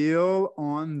still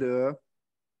on the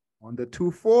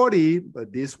 240,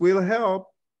 but this will help.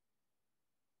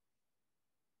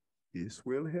 This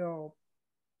will help.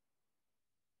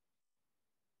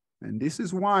 And this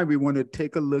is why we want to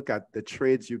take a look at the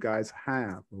trades you guys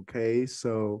have, okay?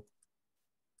 So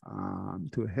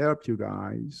to help you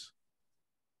guys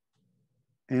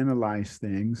analyze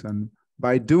things. And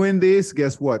by doing this,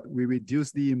 guess what? We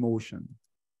reduce the emotion,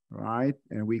 right?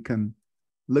 And we can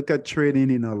look at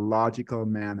trading in a logical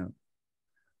manner.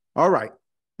 All right.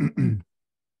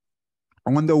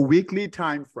 On the weekly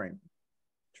time frame,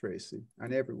 Tracy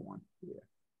and everyone here.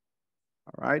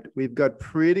 All right, we've got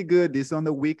pretty good. This on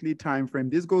the weekly time frame.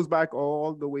 This goes back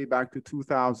all the way back to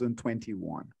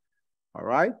 2021. All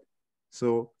right,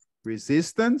 so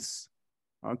resistance.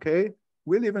 Okay,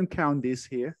 we'll even count this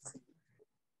here.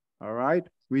 All right,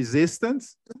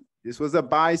 resistance. This was a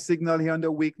buy signal here on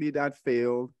the weekly that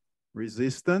failed.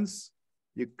 Resistance.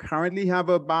 You currently have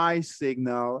a buy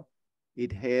signal.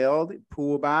 It held, it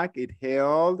pulled back, it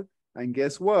held, and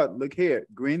guess what? Look here,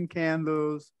 green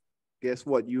candles. Guess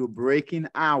what? You're breaking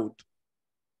out.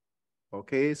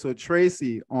 Okay, so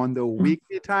Tracy, on the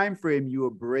weekly time frame, you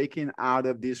are breaking out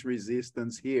of this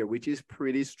resistance here, which is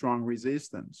pretty strong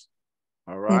resistance.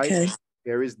 All right. Okay.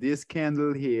 There is this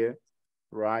candle here,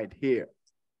 right here.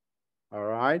 All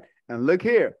right. And look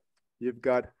here, you've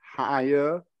got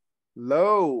higher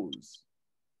lows.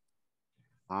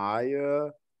 Higher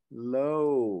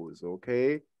lows.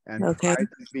 Okay. And price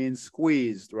is being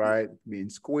squeezed, right?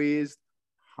 Being squeezed.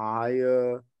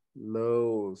 Higher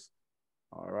lows.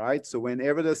 All right. So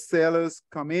whenever the sellers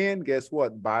come in, guess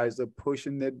what? Buyers are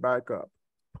pushing it back up,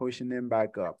 pushing them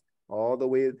back up all the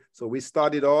way. So we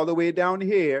started all the way down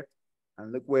here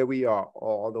and look where we are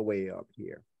all the way up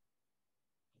here.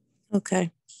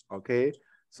 Okay. Okay.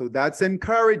 So that's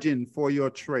encouraging for your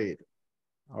trade.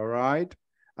 All right.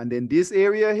 And then this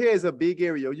area here is a big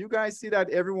area. You guys see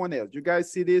that? Everyone else, you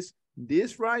guys see this?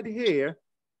 This right here,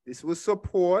 this was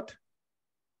support.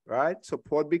 Right?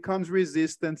 Support becomes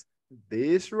resistance.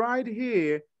 This right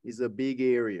here is a big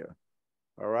area.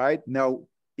 All right. Now,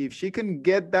 if she can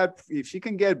get that, if she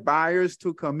can get buyers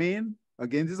to come in,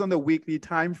 again, this is on the weekly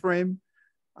time frame.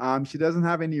 She doesn't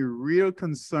have any real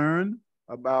concern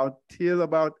about till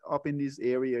about up in this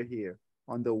area here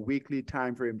on the weekly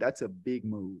time frame. That's a big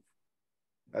move.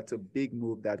 That's a big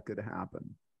move that could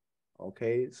happen.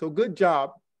 Okay. So good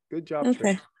job. Good job. Okay.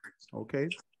 Trey. Okay.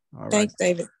 All right. Thanks,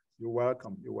 David. You're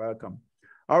welcome. You're welcome.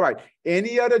 All right.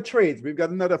 Any other trades? We've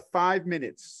got another 5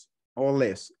 minutes or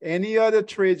less. Any other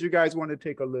trades you guys want to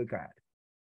take a look at?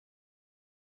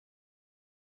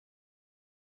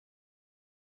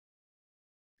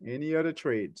 Any other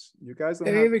trades? You guys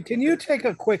don't David, can you take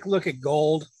a quick look at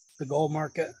gold, the gold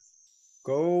market?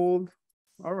 Gold.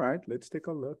 All right. Let's take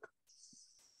a look.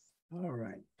 All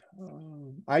right.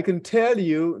 I can tell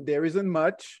you there isn't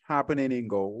much happening in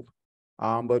gold,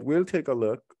 but we'll take a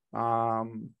look.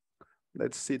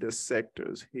 Let's see the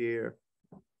sectors here.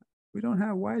 We don't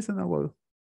have, why isn't our,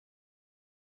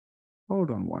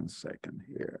 hold on one second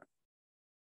here.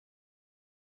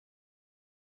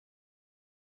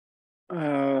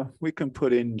 We can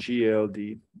put in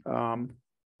GLD. I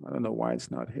don't know why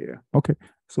it's not here. Okay,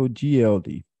 so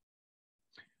GLD.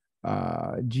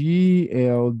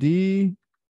 GLD,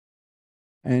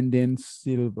 and then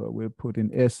silver. We'll put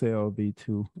in SLV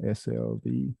too,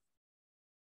 SLV.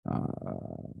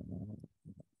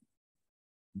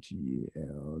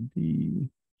 GLD.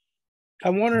 I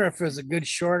wonder if there's a good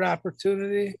short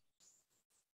opportunity.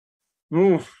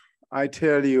 Oof, I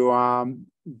tell you,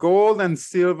 gold and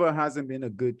silver hasn't been a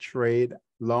good trade,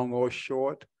 long or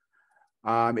short.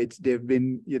 They've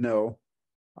been, you know,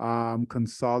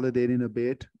 consolidating a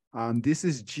bit. This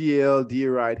is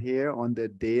GLD right here on the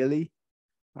daily.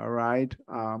 All right.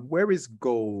 Where is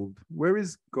gold? Where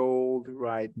is gold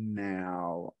right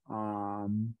now?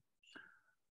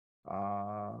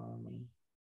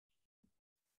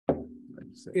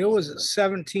 It was at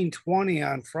 1720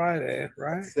 on Friday,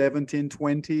 right?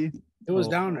 1720. It was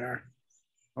down there.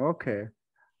 Okay.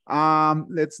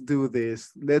 Let's do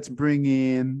this. Let's bring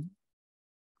in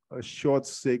a short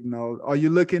signal. Are you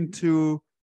looking to,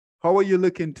 how are you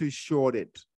looking to short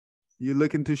it? You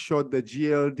looking to short the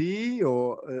GLD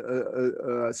or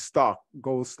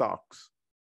gold stocks?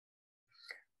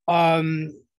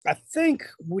 I think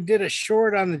we did a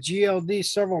short on the GLD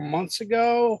several months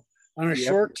ago on a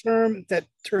short term that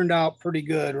turned out pretty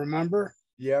good. Remember?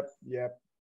 Yep.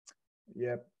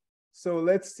 Yep. So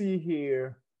let's see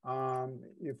here.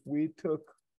 If we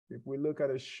look at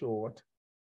a short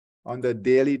on the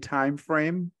daily time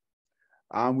frame,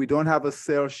 we don't have a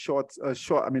sell short,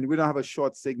 we don't have a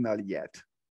short signal yet.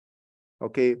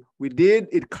 Okay,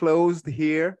 it closed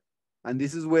here, and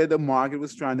this is where the market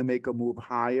was trying to make a move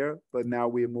higher, but now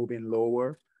we're moving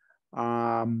lower.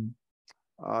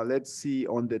 Let's see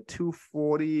on the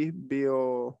 240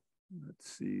 bill.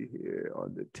 Let's see here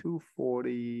on the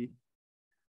 240.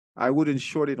 I wouldn't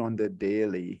short it on the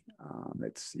daily.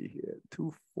 Let's see here,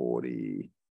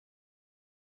 240.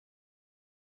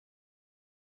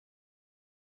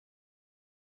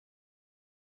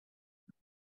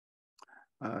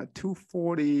 Uh,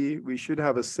 240, we should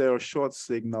have a sell short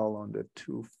signal on the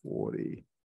 240.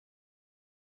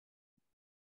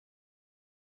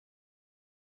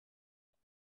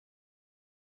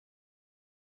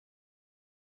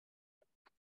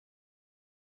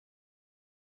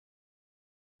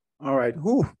 All right,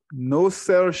 no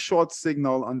sell short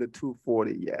signal on the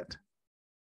 240 yet.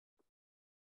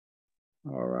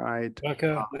 All right.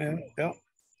 Okay. Yeah.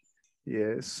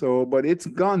 Yeah, so, but it's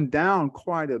gone down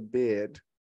quite a bit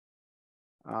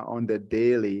on the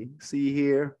daily. See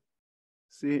here?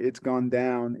 See, it's gone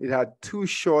down. It had two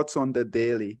shorts on the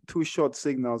daily, two short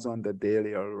signals on the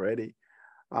daily already.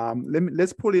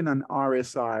 Let's pull in an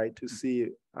RSI to see.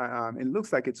 It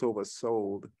looks like it's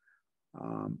oversold.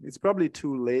 It's probably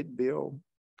too late, Bill,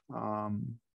 to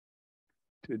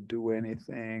do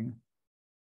anything.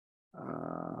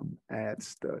 Add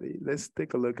study. Let's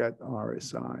take a look at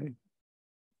RSI.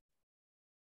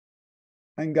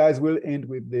 And guys, we'll end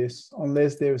with this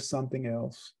unless there's something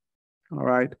else. All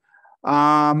right.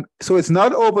 So it's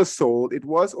not oversold. It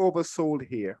was oversold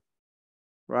here,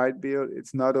 right, Bill?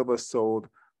 It's not oversold,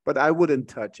 but I wouldn't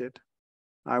touch it.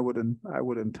 I wouldn't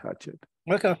touch it.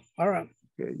 Okay. All right.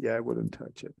 Okay. Yeah, I wouldn't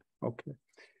touch it. Okay.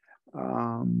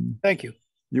 Thank you.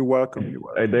 You're welcome. You're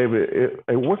welcome. Hey, David,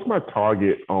 what's my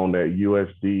target on that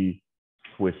USD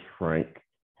Swiss franc?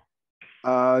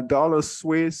 Dollar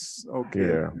Swiss. Okay.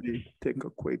 Yeah. Let me take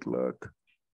a quick look.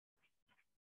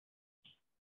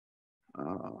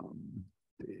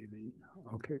 Daily.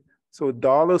 Okay. So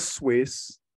dollar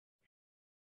Swiss.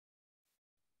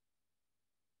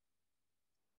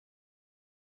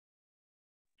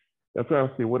 That's what I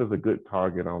see. What is a good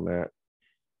target on that?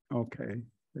 Okay.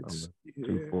 Let's see here.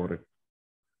 240.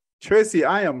 Tracy,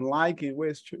 I am liking,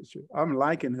 where's Tracy? I'm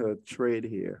liking her trade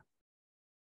here.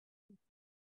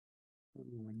 All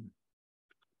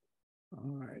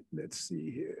right, let's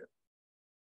see here.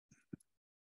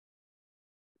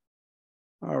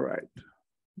 All right,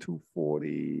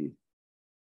 240.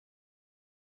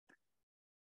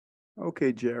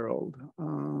 Okay, Gerald.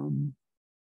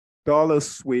 Dollar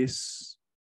Swiss.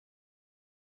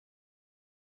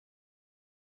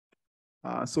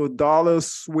 So dollar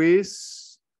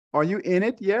Swiss, are you in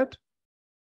it yet?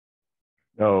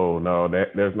 No,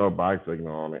 there's no buy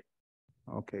signal on it.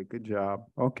 Okay, good job.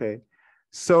 Okay.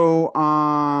 So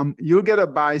you'll get a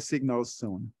buy signal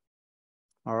soon.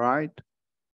 All right.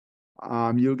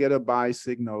 You'll get a buy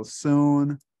signal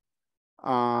soon.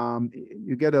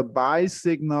 You get a buy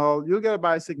signal. You'll get a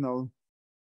buy signal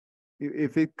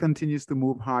if it continues to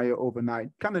move higher overnight,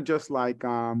 kind of just like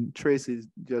Tracy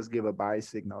just gave a buy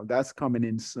signal. That's coming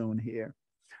in soon here.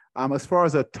 As far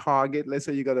as a target, let's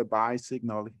say you got a buy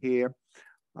signal here.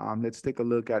 Let's take a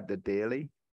look at the daily.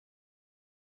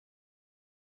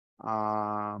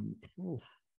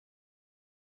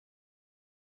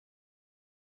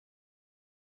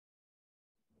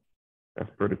 That's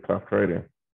pretty tough trading.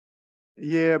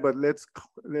 Yeah, but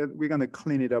we're gonna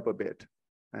clean it up a bit,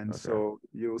 and Okay. so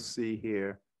you'll see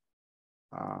here.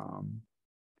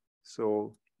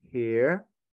 So here,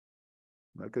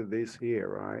 look at this here,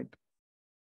 right?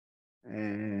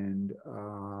 And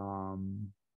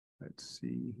let's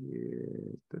see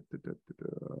here.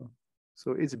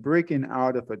 So it's breaking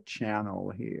out of a channel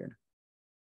here.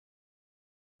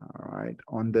 All right,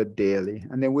 on the daily,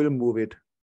 and then we'll move it.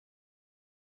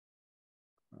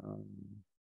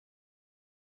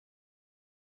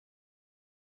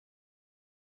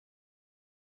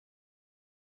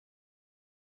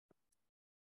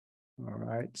 All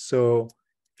right, so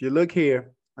if you look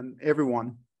here, and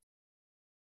everyone,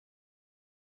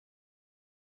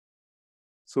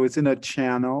 so it's in a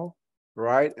channel,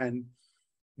 right? And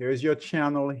here's your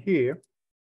channel here.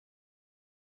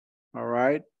 All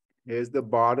right, here's the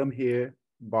bottom here,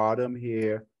 bottom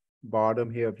here,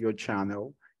 bottom here of your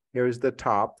channel. Here's the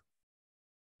top,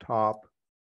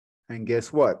 and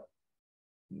guess what?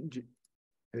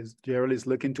 Gerald is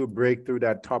looking to break through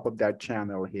that top of that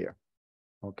channel here.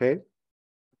 Okay.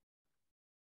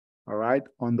 All right,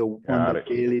 on the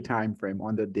daily time frame,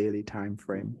 on the daily time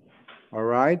frame. All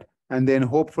right, and then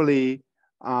hopefully,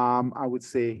 I would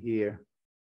say here.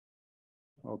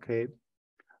 Okay,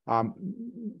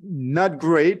 not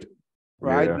great,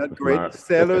 right? Yeah, Not it's great. not.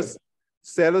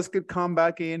 Sellers could come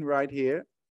back in right here,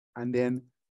 and then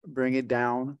bring it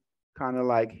down, kind of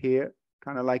like here,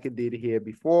 kind of like it did here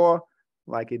before,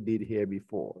 like it did here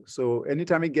before. So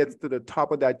anytime it gets to the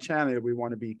top of that channel, we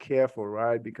want to be careful,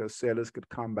 right? Because sellers could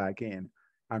come back in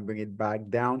and bring it back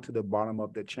down to the bottom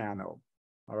of the channel.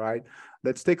 All right.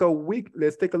 Let's take a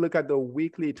look at the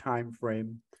weekly time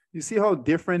frame. You see how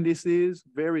different this is?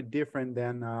 Very different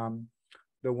than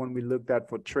the one we looked at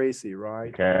for Tracy,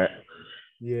 right? Okay.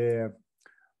 Yeah,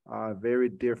 very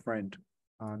different.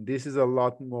 This is a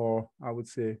lot more, I would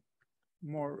say,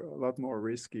 a lot more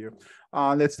riskier.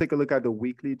 Let's take a look at the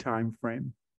weekly time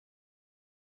frame.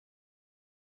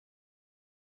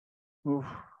 Oof.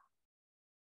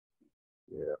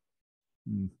 Yeah.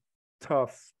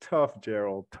 Tough,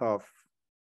 Gerald, tough.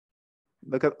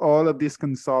 Look at all of this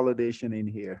consolidation in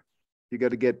here. You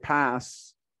got to get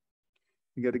past.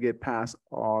 You got to get past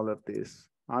all of this.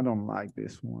 I don't like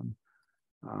this one.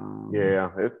 Yeah,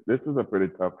 this is a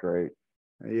pretty tough trade.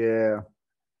 Yeah.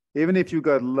 Even if you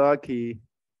got lucky,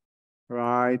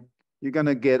 right, you're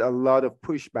gonna get a lot of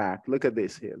pushback. Look at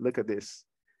this here. Look at this.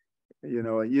 You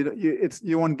know,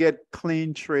 you won't get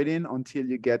clean trading until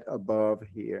you get above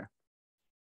here.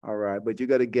 All right, but you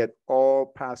got to get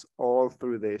all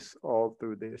through this,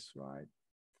 right?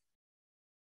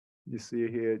 You see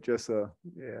here, just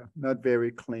not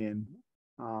very clean.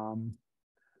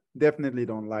 Definitely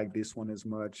don't like this one as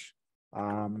much. Hey,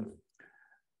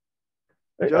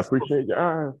 I appreciate your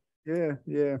eyes.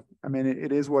 Yeah. I mean,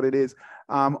 it is what it is.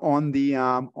 On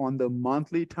the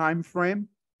monthly time frame.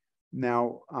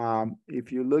 Now,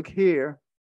 if you look here,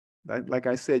 like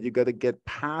I said, you got to get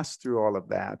past through all of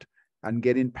that, and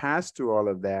getting past through all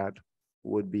of that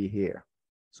would be here.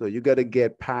 So you got to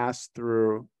get past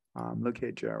through. Look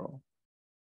here, Gerald.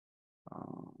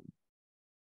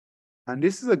 And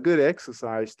this is a good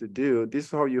exercise to do. This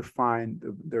is how you find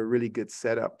the really good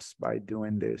setups, by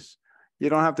doing this. You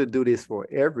don't have to do this for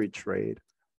every trade,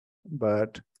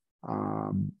 but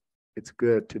it's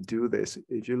good to do this.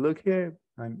 If you look here,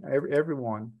 and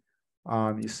everyone,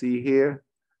 you see here,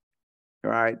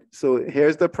 right? So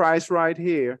here's the price right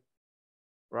here,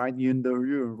 right?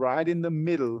 You're right in the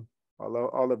middle,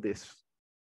 all of this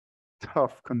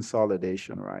tough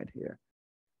consolidation right here.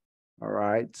 All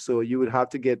right, so you would have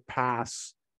to get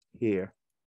past here,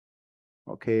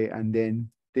 okay, and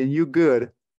then you're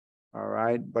good. All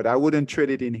right, but I wouldn't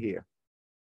trade it in here,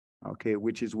 okay,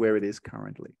 which is where it is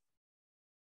currently.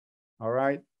 All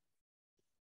right.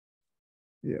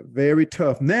 Yeah, very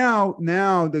tough. Now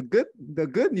the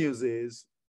good news is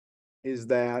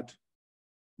that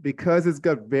because it's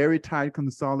got very tight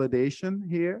consolidation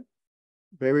here,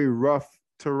 very rough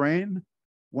terrain,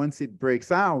 once it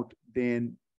breaks out,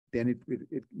 then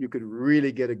you could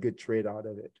really get a good trade out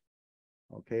of it,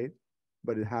 okay?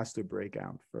 But it has to break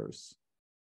out first.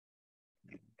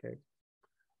 Okay.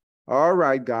 All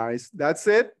right, guys, that's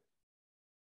it.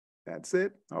 That's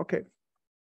it. Okay.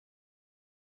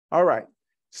 All right.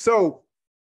 So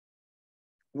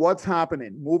what's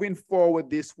happening moving forward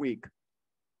this week?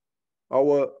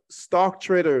 Our stock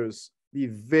traders, be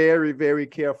very, very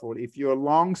careful. If you're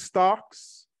long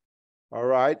stocks, all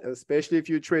right, especially if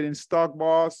you're trading Stock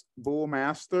Boss, Bull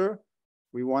Master,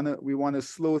 we want to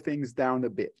slow things down a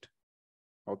bit.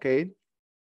 Okay.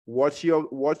 Watch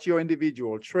your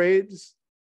individual trades.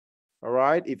 All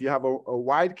right. If you have a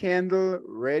white candle,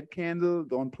 red candle,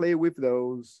 don't play with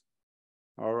those.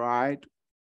 All right.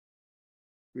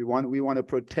 We want to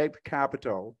protect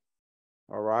capital.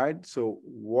 All right. So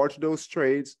watch those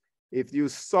trades. If you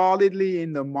solidly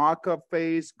in the markup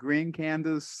phase, green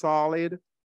candles solid,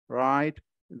 right,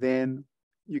 then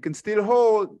you can still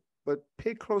hold, but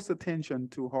pay close attention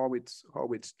to how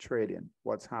it's trading,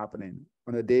 what's happening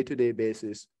on a day-to-day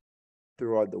basis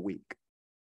throughout the week.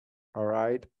 All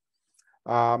right.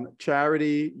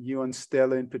 Charity, you and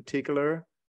Stella in particular.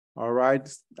 All right.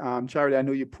 Charity, I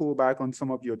know you pull back on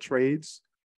some of your trades.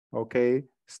 Okay.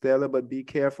 Stella, but be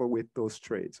careful with those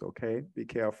trades. Okay. Be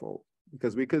careful,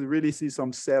 because we could really see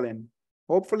some selling.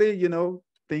 Hopefully,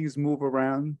 things move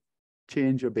around,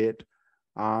 change a bit.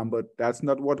 But that's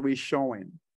not what we're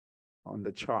showing on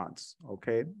the charts.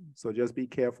 Okay. So just be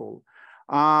careful.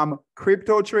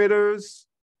 Crypto traders,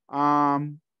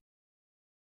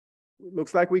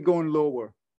 looks like we're going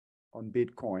lower on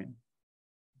Bitcoin.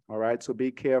 All right. So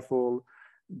be careful.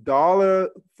 Dollar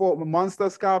for monster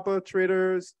scalper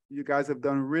traders, you guys have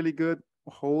done really good.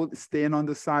 Staying on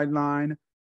the sideline.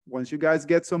 once you guys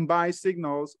get some buy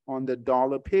signals on the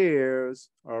dollar pairs,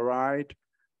 all right,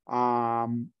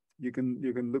 you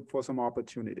can look for some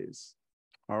opportunities.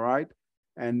 All right.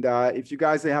 And if you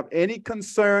guys have any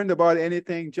concern about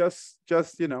anything, just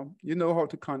you know how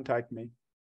to contact me.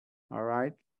 All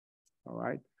right. All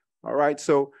right. All right.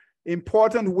 So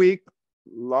important week,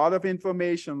 lot of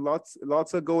information, lots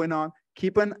are going on.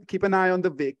 Keep an eye on the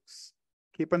VIX.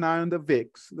 Keep an eye on the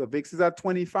VIX. The VIX is at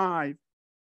 25.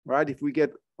 Right. If we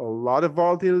get a lot of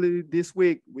volatility this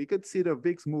week, we could see the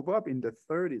VIX move up in the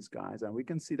 30s, guys, and we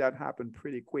can see that happen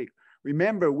pretty quick.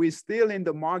 Remember, we're still in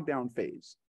the markdown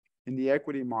phase in the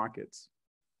equity markets.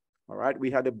 All right.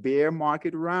 We had a bear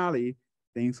market rally.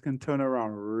 Things can turn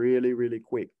around really, really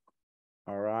quick.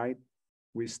 All right.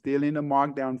 We're still in the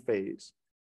markdown phase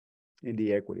in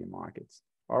the equity markets.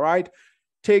 All right.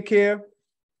 Take care.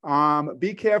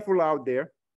 Be careful out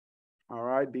there. All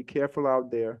right. Be careful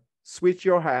out there. Switch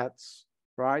your hats,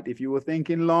 right? If you were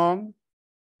thinking long,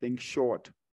 think short,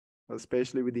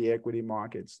 especially with the equity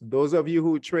markets. Those of you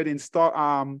who trade in stock,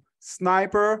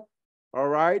 Sniper, all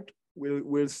right,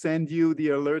 we'll send you the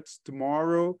alerts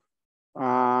tomorrow.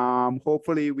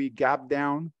 Hopefully we gap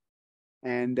down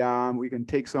and we can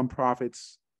take some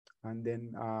profits and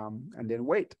then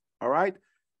wait. All right.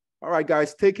 All right,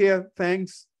 guys, take care.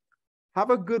 Thanks.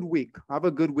 Have a good week. Have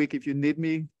a good week. If you need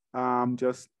me,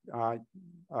 just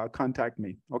contact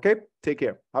me. Okay. Take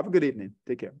care. Have a good evening.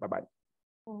 Take care. Bye-bye.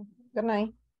 Good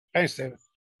night. Thanks, David.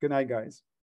 Good night, guys.